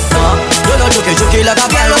lime. You know juky like a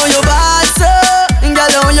girl on your bad so.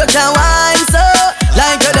 Girl on you can wine so.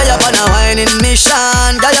 Like you're there upon a whining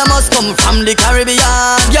mission. Girl you must come from the Caribbean.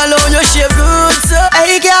 Girl on your shape good so.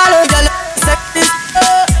 Hey girl sexy so.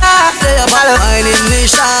 There upon a whining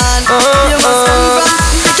mission. You must come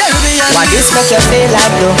from the Caribbean. What this make you feel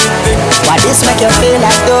like though? What this make you feel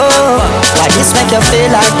like though? What this make you feel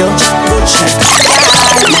like though? Good shit.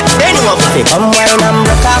 Come wine and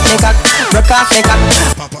broke off me cock.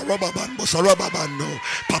 Papa rubber band, bust a rubber band no.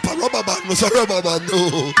 Papa rubber band, bust a rubber band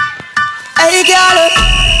no. Hey girl.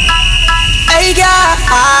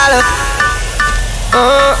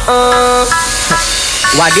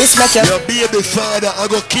 What this make you? Your baby father, I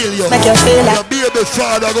go kill you. Make you feel like? Your baby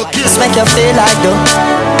father, I go kill you. Make you feel like though?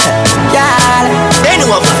 Girl,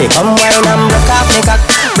 come wine and broke off me cock.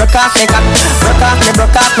 Broke off me cock. If you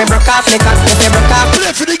broke off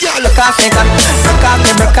play for the girl. Broke off me cock.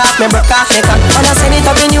 Wanna send it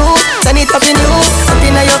up in you. Up in your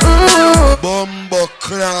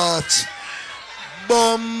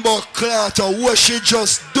Bumbo clot, what she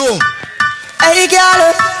just do? Hey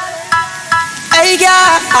girl.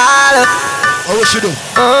 Oh, what she do?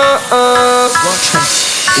 Watch this.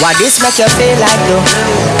 What this make you feel like though?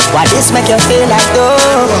 What this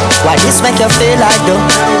make you feel like though?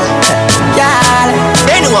 Girl,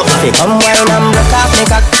 come wine and broke off me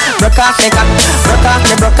cock. If you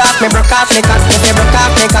broke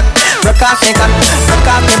off me cock.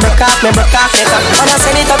 Wanna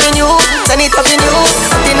send it up in you, up in your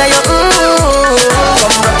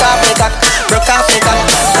Come broke off me cock.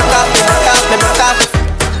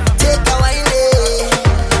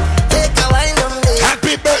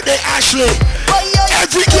 Happy birthday, Ashley.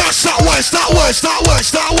 Every girl start wine.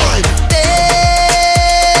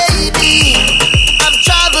 Baby, I've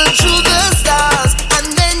traveled through the stars and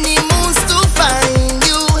many moons to find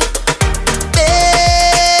you.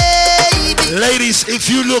 Baby. Ladies, if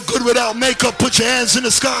you look good without makeup, put your hands in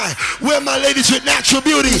the sky. Where my ladies with natural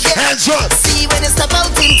beauty? Hands up. See when you step out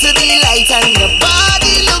into the light and your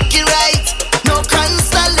body looking right. No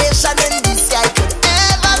constellation in the sky could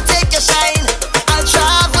ever take your shine. I'll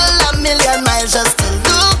travel a million miles just to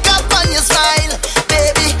look up on your smile,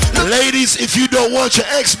 baby. Ladies, if you don't want your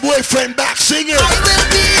ex-boyfriend back, sing it. I will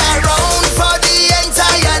be around for the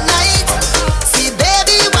entire night. See,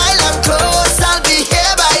 baby, while I'm close, I'll be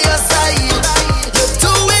here by your side. You're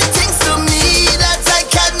doing things to me that I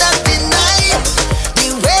cannot deny.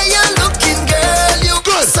 The way you're looking, girl, you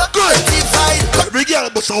good, so beautified. Every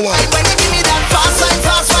girl but so wine. When you give me that fast wine.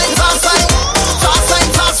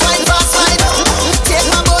 Take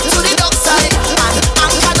my boat to the dock side and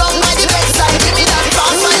anchor down by the bedside. Give me that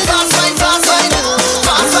fast wine.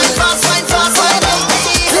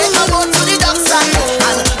 Take my boat to the dock side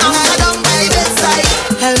and anchor down by the bedside.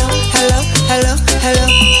 Hello.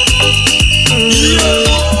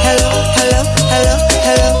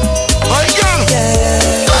 My girl.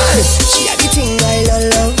 Yeah. She had the thing I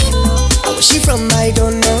love. How was she from? I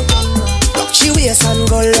don't know. She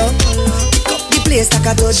taste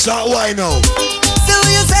like a toad. So why now? So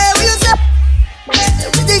what you say, what you say?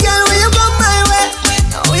 Pretty girl, when you come my way,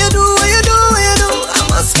 what you do, what you do, what you do? I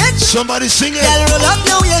must get you. Somebody sing it. Girl, roll up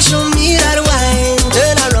now, you show me that wine.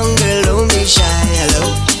 Turn around, girl, don't be shy.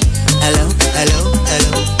 Hello, hello, hello,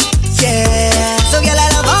 hello. Yeah, so girl, I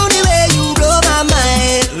love how the way you blow my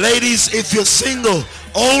mind. Ladies, if you're single,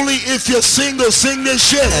 only if you're single, sing this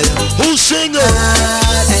shit. Hello. Who's single?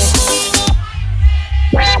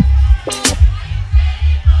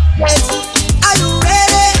 Are you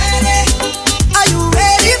ready? Are you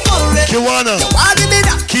ready for it? Kiwana.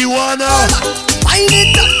 Kiwana. Wind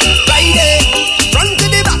it up, ride it, front to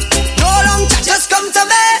the back. No long chat, just come to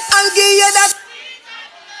me. I'll give you that.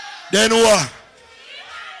 Then what?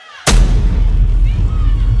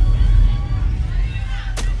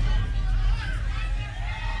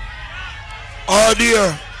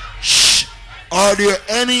 Are there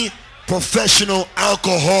any professional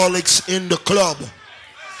alcoholics in the club?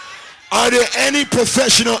 Are there any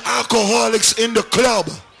professional alcoholics in the club?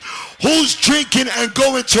 Who's drinking and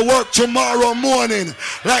going to work tomorrow morning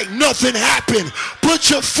like nothing happened? Put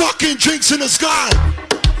your fucking drinks in the sky.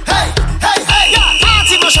 Hey, hey, hey, yeah,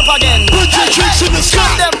 party mash up again. Put your drinks in the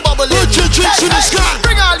sky. Them bubbling. Put your drinks in the sky.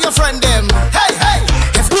 Bring all your friend them. Hey, hey.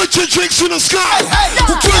 Put your drinks in the sky. Hey, hey.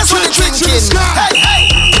 Put your drinks in the sky. Hey,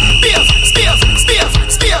 hey. Spiff, spiff, spiff,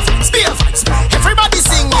 spiff, spiff. Everybody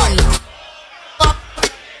singing.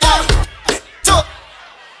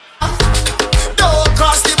 Don't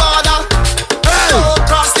cross the border. Don't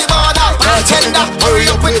cross the border. Bartender, hurry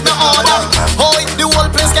up with the order. Oh, the whole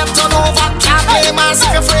place get turned over. Can't play mass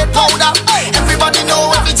if you're afraid powder. Everybody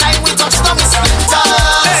know every time we touch them it's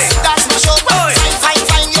glitters. That's my show. Fine,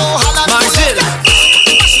 fine, yo, holla. Marcel.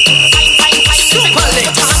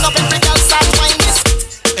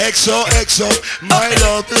 XOXO, my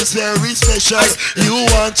love is very special. You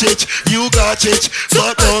want it, you got it,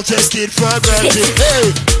 but don't take it for granted.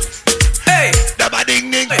 Hey, hey, dabba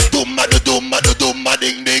ding ding, dumba do dumba do dumba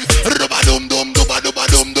ding ding, rubba dum dum dubba dubba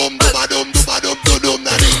dum dum dubba dum dubba dum dum dum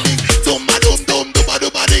da ding ding, dumba dum dum dubba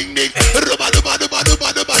dubba ding ding, rubba dubba dubba dubba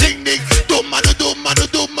dubba ding ding, dumba do dumba do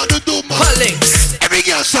dumba do dumba. Every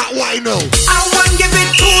girl start wine now. I want give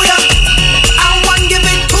it to ya. I want give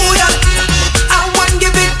it to ya. I want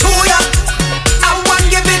give it to ya. I want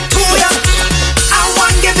give it to ya. I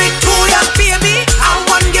want give it to ya, baby. I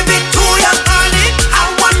want give it to ya, honey.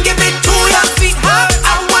 I want give it to ya, sweetheart.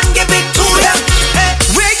 I want give it to ya.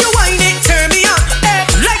 Where you whine it, turn me on.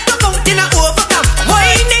 Like the fountain I overcome.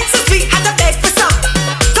 Whining so sweet, I have beg for some.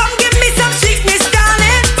 Come give me some sweetness,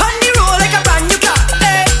 darling. Pon the roll like a brand new car.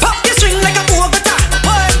 Pop your string like a overtime.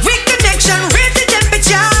 Weak connection, raise the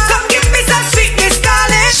temperature. Come give me some sweetness,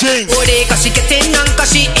 darling. Sing. Oh, they cause she getting on, cause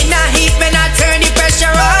she in a heat when I turn the pressure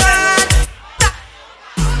on.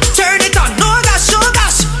 Turn it on, no gosh, oh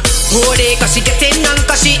gosh. Oh, they cause she getting on,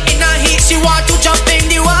 cause she in a heat. She want to jump in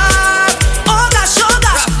the water. Oh gosh,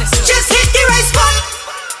 just hit the right spot.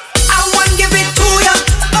 I want give it to ya.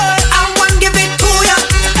 I want give it to ya.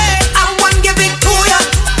 I want give it to ya.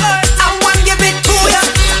 I want give it to ya.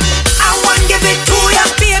 I want give it to ya,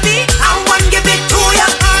 baby. I want give it to ya,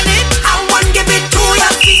 honey. I want give it to ya,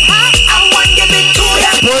 sweetheart. I want give it to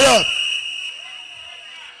ya. Pull up.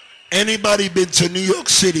 Anybody been to New York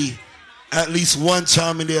City at least one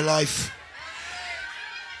time in their life?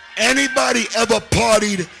 Anybody ever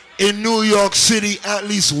partied in New York City at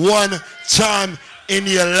least one time in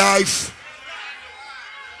your life?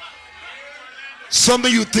 Some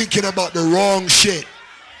of you thinking about the wrong shit.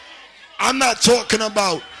 I'm not talking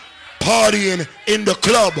about partying in the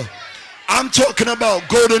club. I'm talking about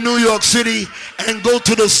go to New York City and go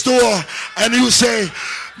to the store and you say,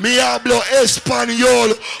 mi hablo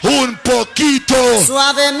español un poquito.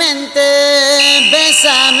 Suavemente,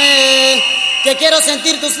 bésame, que quiero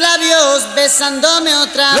sentir tus labios besándome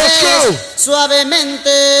otra Let's vez. go.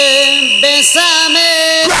 Suavemente,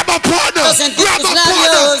 bésame, Grab a partner. quiero sentir Grab tus a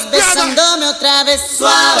labios partner. besándome otra vez.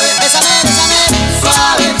 Suave, bésame, bésame,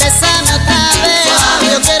 suave, bésame otra vez.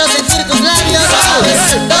 Yo quiero sentir tus labios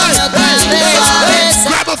besándome otra vez.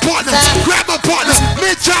 Grab a partner. Grab a partner.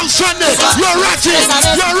 Midtown Sunday. You're ratchet.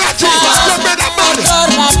 You're ratchet. You're better money.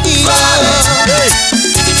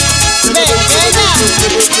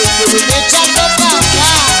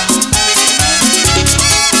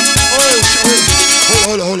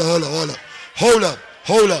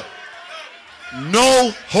 Hold up.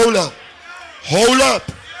 No, hold up.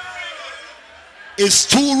 It's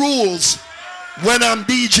 2 rules when I'm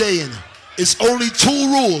DJing. It's only 2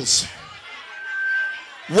 rules.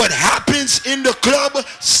 What happens in the club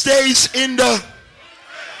stays in the...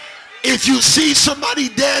 If you see somebody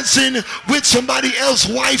dancing with somebody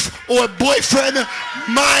else's wife or boyfriend,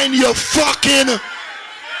 mind your fucking...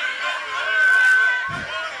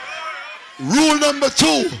 Rule number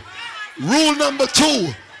two.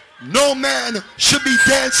 No man should be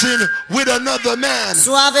dancing with another man.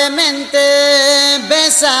 Suavemente,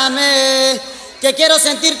 bésame, que quiero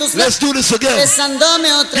sentir tus Let's do this again.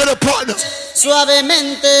 Besándome otra. Get a partner.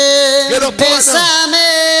 Suavemente,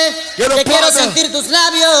 bésame, que quiero sentir tus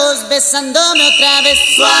labios besándome otra vez.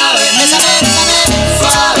 Suave, bésame,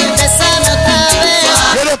 suave, bésame otra vez.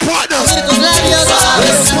 Get a partner. Sentir tus labios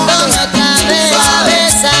besándome otra vez.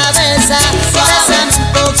 Besa, bésame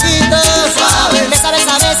un poquito. Suave, besa,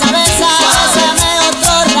 bésame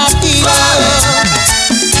otro ratito.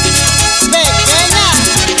 Pequeña,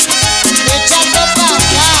 échate pa'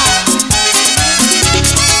 acá.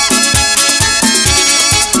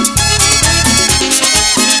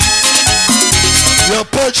 Yo,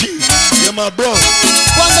 Pochi, you're my bro.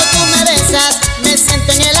 Cuando tú me besas, me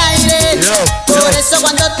siento en el aire. Por eso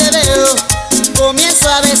cuando te veo, comienzo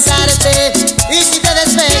a besarte. Y si te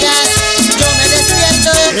despegas, yo me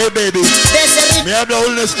despierto. Hey baby, me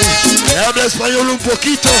habla español un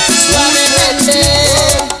poquito. Suavemente,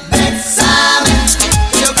 bésame,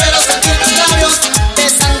 yo quiero sentir tus labios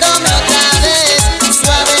besándome otra vez.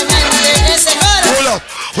 Suavemente, ese coro. Hold up,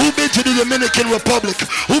 who been to the Dominican Republic?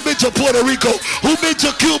 Who been to Puerto Rico? Who been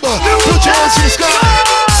to Cuba? Put your hands in the sky.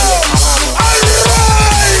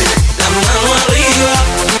 La mano arriba,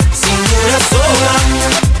 cintura sola,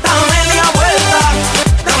 da media vuelta,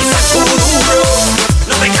 danza duro,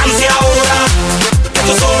 no te canses ahora, que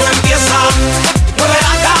esto solo empieza, mueve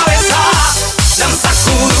la cabeza, danza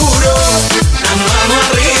duro, la mano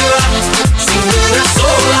arriba, cintura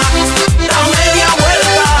sola, da media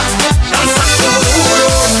vuelta, danza duro,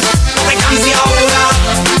 no te canses ahora,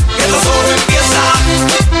 que esto solo empieza,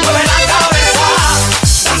 mueve la cabeza,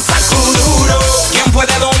 danza duro. ¿Quién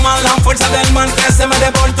puede domar la fuerza del mar que se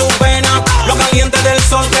mete por tu pena? Lo caliente del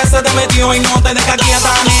sol que se te metió y no te deja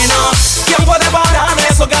quieta, nena. ¿Quién puede parar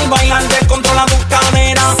eso que al bailar descontrola tus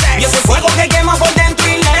caderas? Y ese fuego que quema por dentro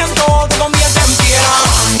y lento te convierte en piedra.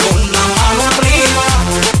 Con la mano arriba,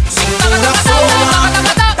 cintura sola,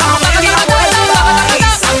 da media vuelta y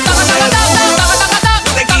sacude duro.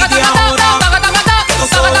 No te quites ahora, que tú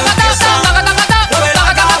solo empieza. Mueve la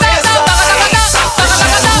cabeza y sacude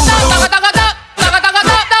duro.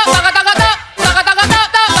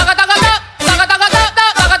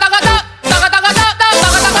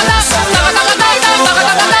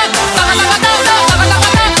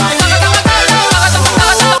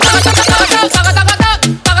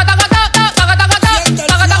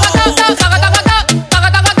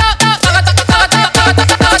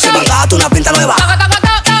 Si mandaste una pinta nueva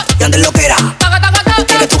y andes lo que era,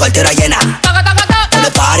 tienes tu cartera llena. No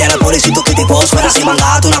le pare a la policito que tipo suena. Si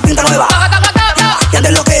mandaste una pinta nueva y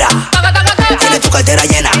andes lo que era, tienes tu cartera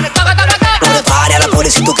llena. No le pare a la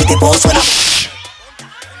policito que tipo suena.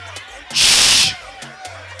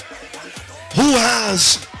 Who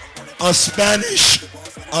has a Spanish,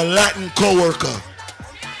 a Latin coworker?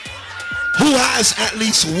 Who has at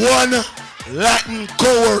least one Latin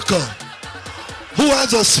coworker? Who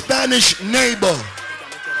has a Spanish neighbor?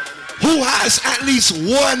 Who has at least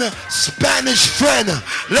one Spanish friend?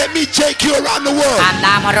 Let me take you around the world.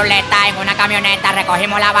 Andamos ruleta en una camioneta,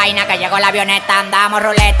 recogimos la vaina que llegó la avioneta. Andamos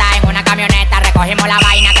ruleta en una camioneta, recogimos la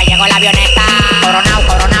vaina que llegó la avioneta. Coronao,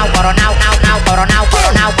 coronao, coronao, nao, nao, coronao,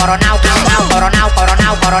 coronao, coronao, nao, nao, coronao,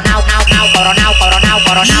 coronao, coronao, nao, nao, coronao, coronao,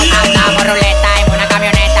 coronao. Andamos ruleta en una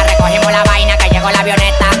camioneta, recogimos la vaina que llegó la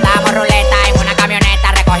avioneta. Andamos ruleta en una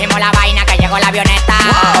camioneta, recogimos la vaina que llegó la avioneta.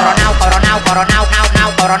 Coronao, coronao, coronao, nao,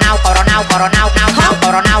 nao, coronao, coronao, coronao, nao, nao,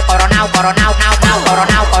 coronao, coronao, coronao, nao, nao,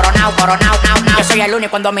 coronao, coronao, coronao, nao, nao. Yo soy el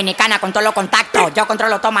único en Dominicana con todos los contactos. Yo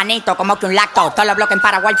controlo todo manito como que un lacto. Todos los bloques en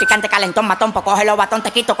Paraguay, picante, calentón, matón. Pues coge los batón,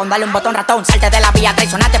 te quito con darle un botón ratón. Salte de la vía,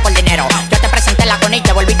 traicionaste por dinero. Yo te presenté la con y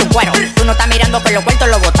te volví tu cuero. Tú no estás mirando que los cuartos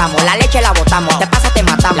los botamos. La leche la botamos, te pasa, te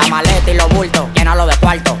matamos. La maleta y los bultos, llénalo de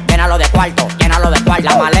cuarto, llénalo de cuarto, llénalo de cuarto.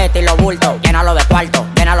 La maleta y los bultos, llénalo de cuarto,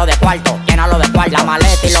 llénalo de cuarto, llénalo de cuarto. La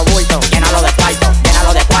maleta y los bultos, llénalo de cuarto,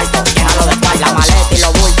 llénalo de cuarto, llénalo de cuarto. La maleta y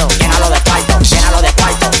los bultos, llénalo de cuarto, llénalo de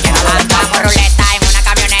cuarto, llénalo de cuarto. Andamos ruleta en una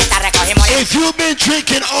camioneta, recogimos. If you've been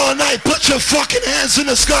drinking all night, put your fucking hands in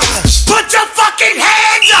the sky. Put your fucking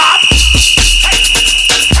hands up.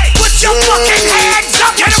 Put your fucking hands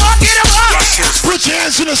up. Get 'em up, get 'em up. Put your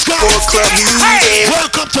hands in the sky. Hey.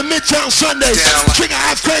 Welcome to MIDTOWN Sundays.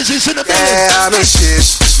 TRIGGAHALFKRAZY in the building. Yeah, this shit.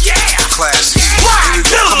 Yeah. Classic. 1,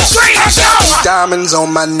 2, 3, let's go. Diamonds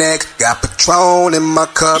on my neck, got Patron in my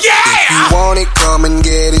cup. Yeah. If you want it, come and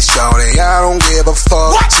get it, shorty. I don't give a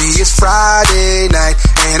fuck. What? See, it's Friday night,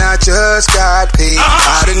 and I just got paid.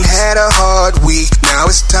 I done had a hard week, now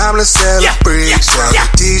it's time to celebrate. Tell the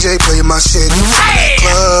DJ play my shit, that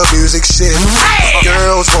club music shit.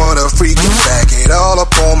 Girls wanna freak and back it all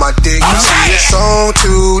up on my dick. See, it's on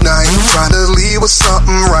tonight, trying to leave with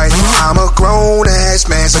something right. I'm a grown ass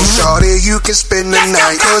man, so shorty, you can spend the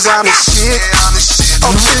night. Cause I'm the shit,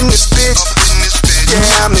 up in this bitch.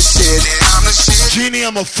 Yeah, I'm the shit. Genie,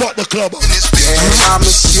 I'ma fuck the club up. Yeah, I'm the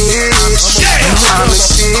shit. I'm the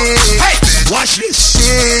shit. Watch this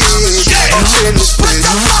shit. Up in this bitch.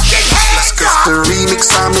 It's the remix,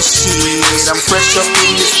 I'm the shit. I'm fresh up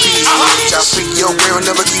in this beat. Y'all freak your girl,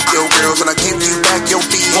 never keep your girls. When I give you back your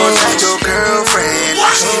beat, not your girlfriend.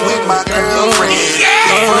 She with my girlfriend.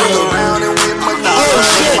 Fuck around and with my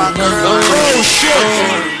girlfriend. Oh shit.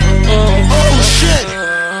 Oh shit.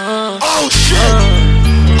 Oh shit.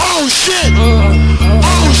 Oh shit.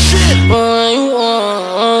 Oh shit.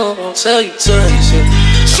 Tell you shit.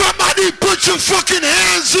 Somebody put your fucking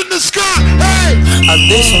hands in the sky. Hey. I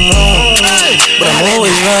did some wrong, but I'm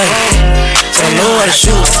always right. So I know how to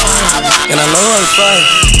shoot, and I know how to fight.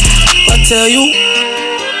 I tell you.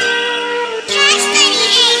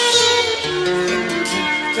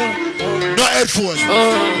 No headphones.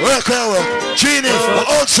 Well, Genie,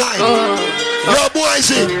 outside. Yo, boys,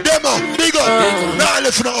 demo, big up. Now I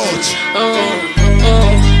live for the odds.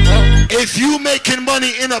 If you making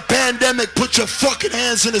money in a pandemic, put your fucking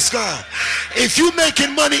hands in the sky. If you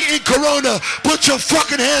making money in Corona, put your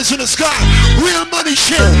fucking hands in the sky. Real money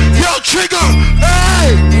shit. Yo, Trigger.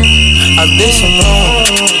 Hey. I did some wrong,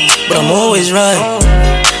 but I'm always right.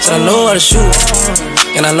 So I know how to shoot,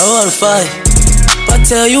 and I know how to fight. If I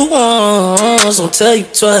tell you once, I'll tell you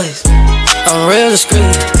twice. I'm real discreet,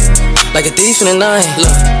 like a thief in the night.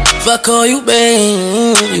 Look, if I call you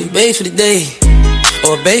babe, you babe for the day,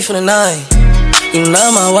 or babe for the night. You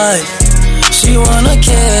not my wife. She wanna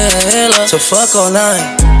kill her, so fuck all night.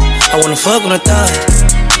 I wanna fuck on her thigh,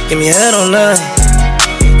 give me head all night.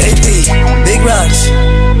 AP, big rocks,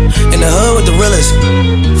 in the hood with the realest.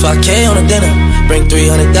 5K on the dinner, bring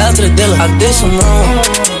 300 down to the dealer. I did some wrong,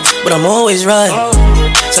 but I'm always right.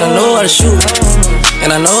 So I know how to shoot,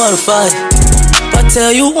 and I know how to fight. If I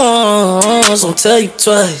tell you once, I'll tell you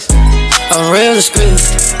twice. I'm real discreet,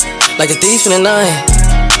 like a thief in the night.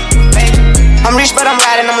 I'm rich but I'm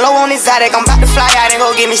riding, I'm low on exotic. I'm about to fly out and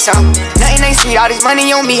go get me some. Nothing ain't sweet, all this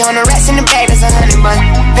money on me. 100 rats in the bag, that's 100 bucks.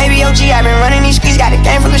 Baby OG, I been running these streets. Got a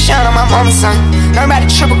game full of shine on my mama's son. Learned about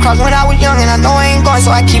the triple cross when I was young, and I know I ain't going,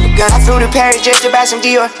 so I keep a gun. I flew to Paris just to buy some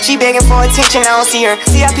Dior. She begging for attention, I don't see her.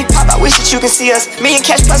 CIP pop, I wish that you can see us. Million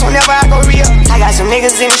cash plus whenever I go real. I got some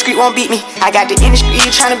niggas in the street won't beat me. I got the industry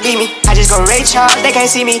trying to beat me. I just go Ray Charles, they can't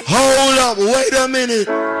see me. Hold up, wait a minute.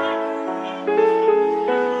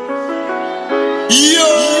 Yo!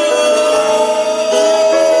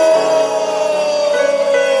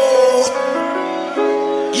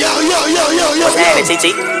 What's happening, TT?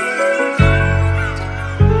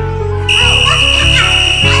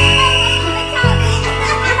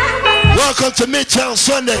 Welcome to MIDTOWN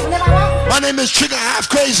Sunday. My name is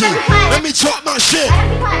TRIGGAHALFKRAZY. Let me talk my shit.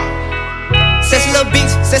 Sexy little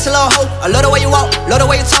beats, sexy little hoe. I love the way you walk, love the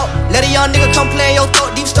way you talk. Let a young nigga come play in your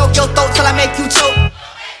throat, deep stroke your throat till I make you choke.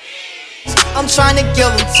 I'm trying to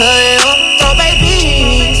give them to you, throw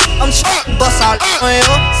babies. I'm trying to bust all on you.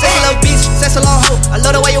 Sexy little beats, sexy little hoe. I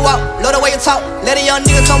love the way you walk, love the way you talk. Let a young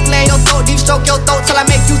nigga come play in your throat, deep stroke your throat till I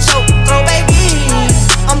make you choke. Throw babies,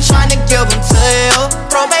 I'm trying to give them to you,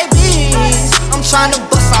 throw babies. I'm trying to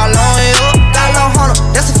bust all on you. Got a little hunter,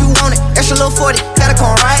 that's if you want it. Extra little 40, gotta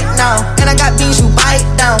come right now. And I got beans, you bite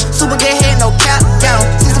down. Super good head, no cap down.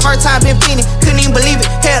 Since the first time been feeling, couldn't even believe it.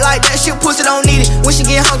 Head like that, shit pussy don't need it. When she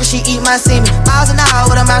get hungry, she eat my semen. Miles an hour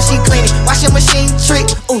with her mouth, she clean it. Watch your machine trick,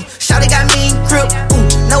 ooh. Shawty got mean grip, ooh.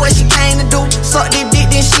 Know what she came to do. Suck this dick,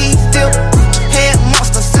 then she dip. Head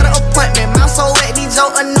monster, set an appointment. Mouth so wet, these Joe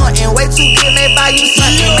anointing. Way too good, made by you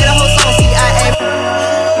something. Made a whole song, CIA.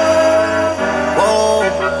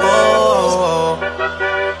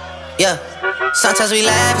 Yeah, sometimes we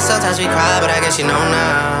laugh and sometimes we cry, but I guess you know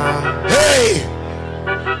now. Hey!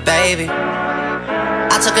 Baby,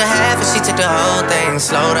 I took a half and she took the whole thing.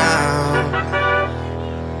 Slow down.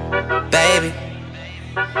 Baby,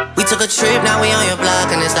 we took a trip, now we on your block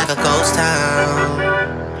and it's like a ghost town.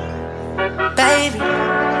 Baby,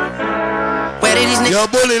 where did these niggas? Yo,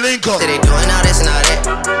 bully, link up. They doing all this and all that.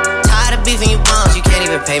 Tired of beefing you bums, you can't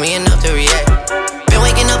even pay me enough to react. Been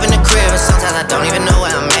waking up in the crib and sometimes I don't even know where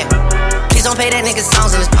I'm at. Please don't play that nigga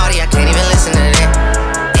songs in this party, I can't even listen to that.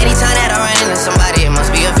 Anytime that I run into somebody, it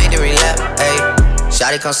must be a victory lap. Ayy,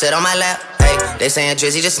 shawty come sit on my lap. Ayy, they saying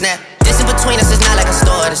Drizzy just snap. This in between us is not like a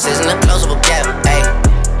store, this isn't a closable gap. Ayy,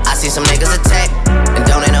 I see some niggas attack and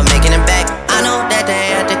don't end up making it back. I know that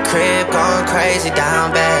they at the crib going crazy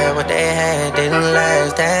down bad. What they had didn't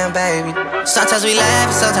last, damn baby. Sometimes we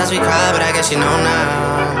laugh, sometimes we cry, but I guess you know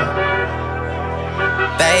now,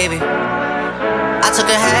 baby. I took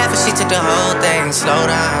a half and she took the whole thing. Slow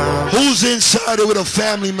down. Who's inside it with a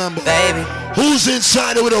family member? Baby. Who's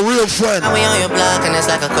inside it with a real friend? Now we on your block and it's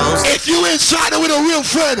like a ghost. If you inside it with a real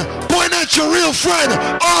friend, point at your real friend.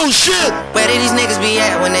 Oh shit. Where did these niggas be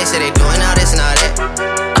at when they say they doing all this and all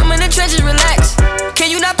that? I'm in the trenches, relax. Can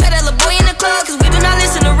you not pet that little boy in the club? Cause we do not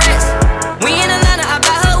listen to rest. We in Atlanta, I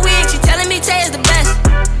buy her wig. She telling me Tay is the best.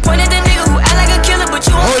 Point at the nigga who act like a killer, but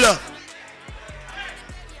you hold up.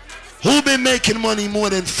 Who been making money more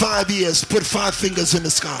than 5 years? Put 5 fingers in the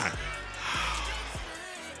sky.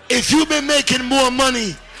 If you've been making more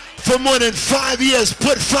money for more than 5 years,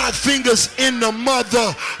 put 5 fingers in the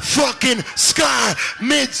motherfucking sky.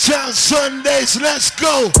 MIDTOWN Sundays, let's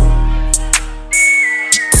go.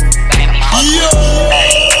 Yo!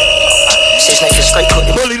 Six niggas straight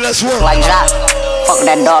cooking. Bully, let's work. Like Jock, fuck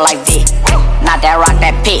that dog like V. Not that rock,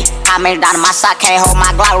 that pit. I made down in my sock, can't hold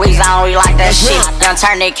my Glock. Reason I don't really like that shit. Young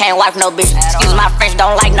turn it, can't wife no bitch. Excuse my French,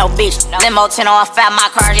 don't like no bitch. Limo 10 on fat, my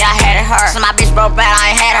cars, yeah, I had it hurt. So my bitch broke bad,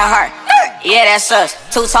 I ain't had it hurt. Yeah, that sucks.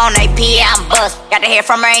 Two-tone AP, yeah, I'm bust. Got to hear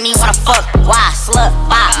from her, ain't even wanna fuck. Why? Slut,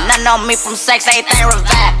 bop. Nothing on me from sex, everything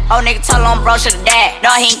revived. Old nigga told him bro should've died. No,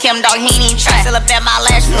 he ain't Kim, dog, he ain't even try. Still a bet my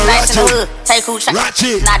last few nights in the hood. Take who try. Not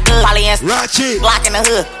good, probably in block in the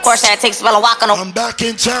hood. Course that takes spell and walk on them. I'm back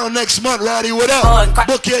in town next month, Roddy, what up?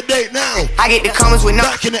 Book your date now. I get the comments with no.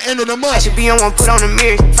 Back in the end of the month. I should be on one, put on the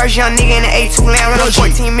mirrors. First young nigga in the A2 land, run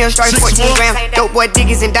 14 mil, started 14 grams. Dope boy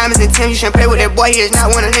diggers and diamonds and Tim. You shouldn't play with that boy, he is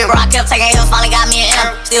not one of them. Bro, I kept taking hills, finally got me an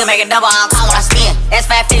M. Still making double, I don't call when I spin.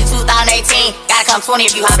 That's 550 2018. Gotta come 20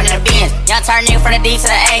 if you hopping in the Benz. Young turn nigga from the D to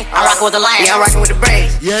the A. I'm rocking with the Lions. Yeah, I'm rocking with the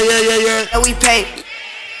Braves. Yeah. And we pay.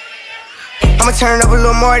 I'ma turn up a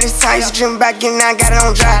little more this time. Used to dream back in, now I got it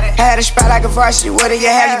on dry. Had a spot like a varsity. What do you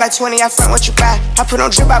have? You buy 20, I front what you buy. I put on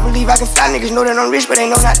drip, I believe I can fly. Niggas know that I'm rich, but they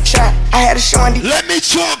know not to try. I had a show on D. Let me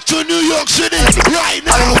talk to New York City right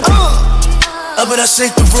now. Up and I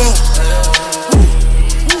shake the room.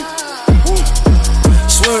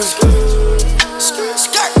 Swerve. Skirt.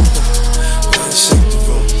 Shake the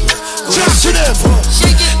room. Talk to them.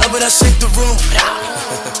 Up and I shake the room.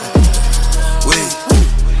 Wait.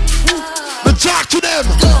 But talk to them.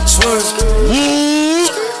 Swerve. Go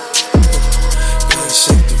ahead,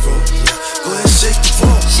 shake the room. Go ahead, shake the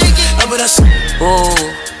room. Shake it. Up and I shake.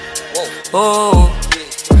 Oh.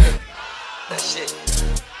 That shit.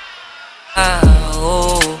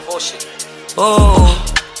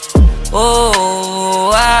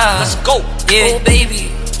 Let's go. Yeah, baby.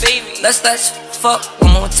 Let's fuck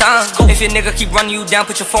one more time. If your nigga keep running you down,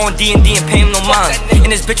 put your phone D and pay him no mind.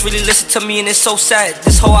 And this bitch really listen to me and it's so sad.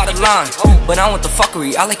 This hoe out of line. But I don't want the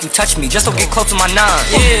fuckery. I like you touch me. Just don't get close to my nine.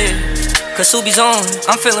 Yeah. Cause Subi's on.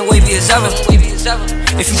 I'm feeling wavy as ever.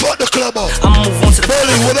 If you fuck the club up, I'ma move on to the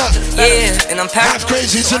Bully, what up? Yeah, and I'm packed. Half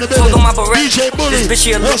crazy's in the building. DJ Bully,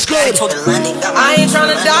 what's good? I ain't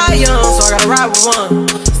tryna die young, so I gotta ride with one.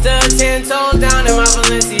 Stood 10 toes down in my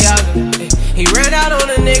Balenciaga. He ran out on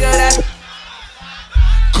a nigga that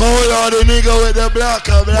call out the nigga with the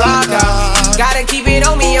blocker. Gotta keep it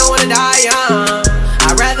on me, I wanna die young.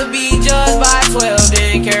 I'd rather be judged by 12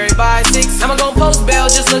 than carried by 6. I'ma gon' post bail,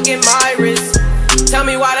 just look at my wrist. Tell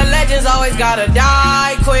me why the legends always gotta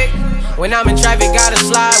die quick. When I'm in traffic, gotta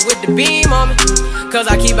slide with the beam on me. Cause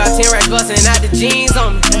I keep out 10 racks bustin' out the jeans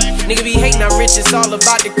on me. Nigga be hatin', I'm rich, it's all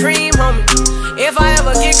about the cream, homie. If I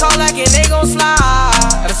ever get caught lacking, they gon'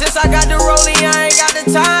 slide. Ever since I got the rollie, I ain't got the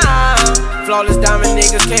time. Flawless diamond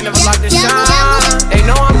niggas can't never block the shine. They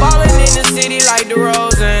know I'm ballin' in the city like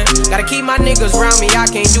DeRozan. Gotta keep my niggas round me, I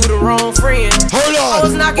can't do the wrong friend. Hold on. I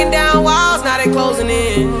was knocking down walls, now they closing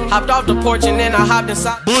in. Hopped off the porch and then I hopped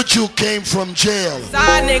inside. Buju came from jail.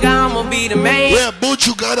 Side nigga, I'ma be the main. Yeah,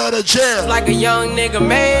 Buju got out of jail. Like a young nigga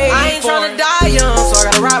made. I ain't tryna die young, so I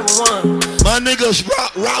gotta ride with one. My niggas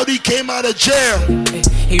Rowdy came out of jail.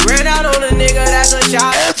 He ran out on a nigga that's a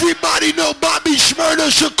shot. Everybody know Bobby Shmurda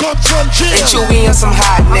should come from jail. They chewy on some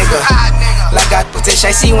hot nigga. Like I put the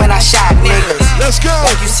shit see when I shot niggas. Let's go.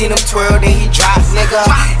 Like you seen him twirl, then he dropped nigga.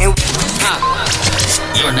 And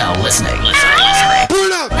You're now listening.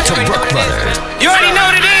 Pull up to Brook Brothers. You already know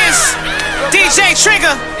what it is. DJ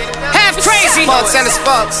Trigger, half crazy. Montana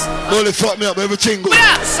Sparks. Only fuck me up, everything good.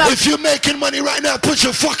 If you're making money right now, put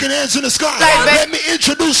your fucking hands in the sky. Let me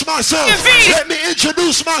introduce myself.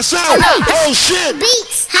 Oh shit.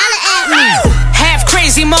 Beats, holla at me. Half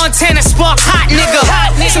crazy Montana Sparks, hot nigga.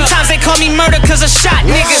 Sometimes they call me murder cause I shot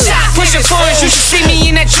niggas. Pushing foreigns, you should see me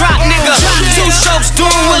in that drop, nigga. 2 strokes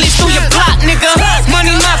doing willies through your block, nigga.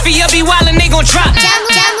 Money Mafia be wildin', they gon' drop.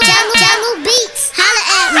 Jamu beats, holla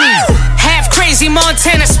at me. Half crazy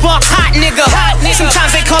Montana Sparks, hot nigga.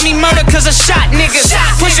 Sometimes they call me murder cause I shot niggas.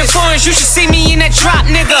 Pushing foreigns, you should see me in that drop,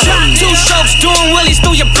 nigga. 2 strokes doing willies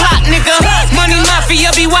through your block, nigga. Money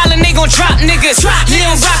Mafia be wildin', they gon' drop niggas.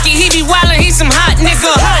 Lil Rocky, he be wildin', he some hot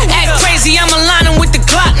nigga. Act crazy, I'ma line him with the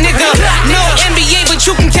Glock, nigga. No NBA, but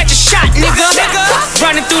you can catch a shot, nigga.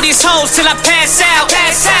 Running through these hoes till I pass out.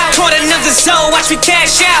 Caught another zone, watch me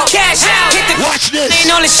cash out. Hit the watch this.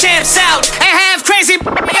 Ain't all the champs out. And half crazy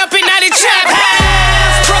up in out the trap.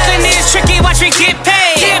 Brooklyn is tricky, watch me get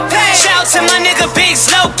paid. Shout to my nigga Big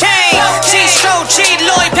Slow K. G-Stro,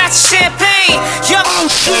 G-Lloyd, pass the champagne. Yup,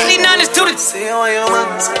 really none is do the. Say all your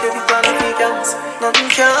man, so every plan of vegans, nothing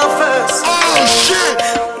can first. Oh shit.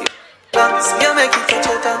 You make it touch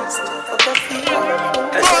your dance.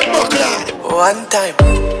 One time.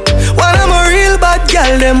 When I'm a real bad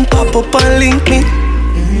girl, them pop up and link me.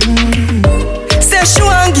 Say she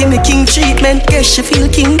want give me king treatment, guess she feel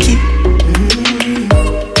kinky.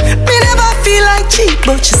 Me never feel like cheap,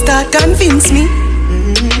 but she start convince me.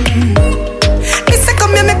 Me say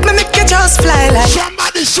come here, make you just fly like.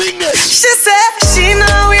 Somebody sing this. She said she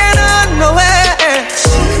know we ain't on nowhere.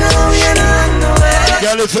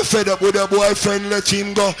 Girl, if you're fed up with your boyfriend, let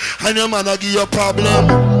him go. And your man will give you a problem.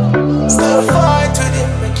 Stop fight with him,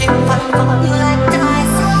 make him fight for you like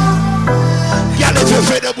Tyson. Girl, if you're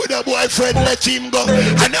fed up with your boyfriend, let him go.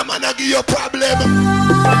 And your man will give you a problem.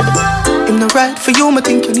 Him not right for you, I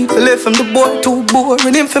think you need to live from the boy too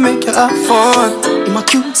boring. Him for make you have fun. Him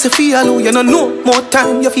accuse you feel you know no more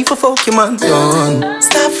time. You feel for fuck your man done.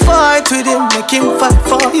 Stop fight with him, make him fight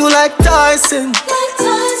for you like Tyson.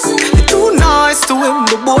 You're too nice to him,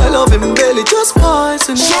 the boy love him barely just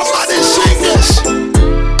poison. Somebody sing this.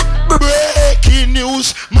 Breaking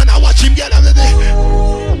news, man I watch him get out of there.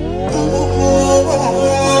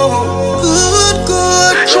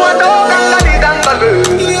 Good. She want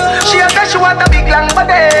she said she want a big long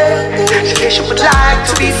body. She said she would like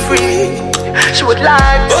to be free. She would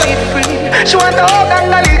like to be free. She want a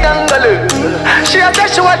gangali. She said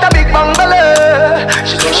she want a big bungalow.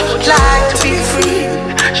 She said she would like to be free.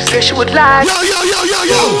 She said she would like. Yo.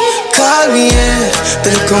 Call me, yeah. The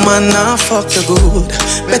little man now fuck you good.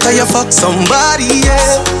 Better you fuck somebody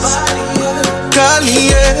else. Call me,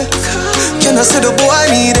 yeah. Can I say the boy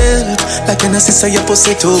need help? Like can I say your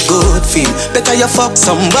pussy too good feel? Better you fuck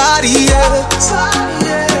somebody else.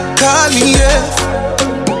 Call me, yeah.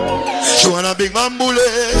 She want a big man bully.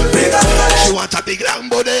 She want a big long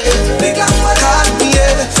body. Call me,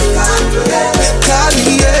 yeah. Call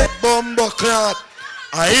me, yeah. Bumbo clot.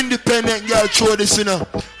 An independent girl throw this, you know.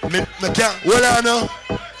 Me can't. Well,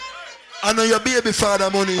 I know your baby father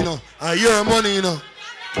money, you know. And your money, you know.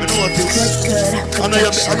 You know what it is. I know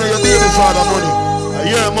your baby father money. And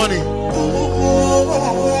your money.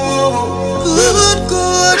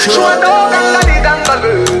 Good. She want a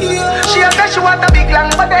she said she want a big long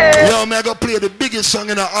body. Yo, man, I go play the biggest song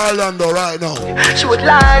in Orlando right now. She would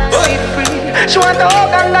like to be free. She want a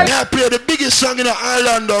I play the biggest song in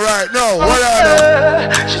Orlando right now. What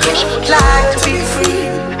are she said she would like to be free.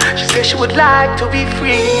 She said she would like to be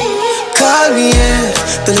free. Call me, yeah.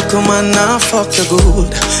 The little man now fuck you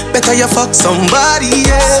good. Better you fuck somebody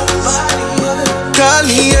else. Call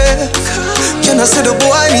me, yeah. Can I say the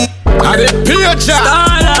boy me? I did pure job.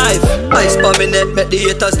 Star life. Ice bomb in net, make the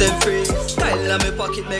haters them free. Style in my pocket, make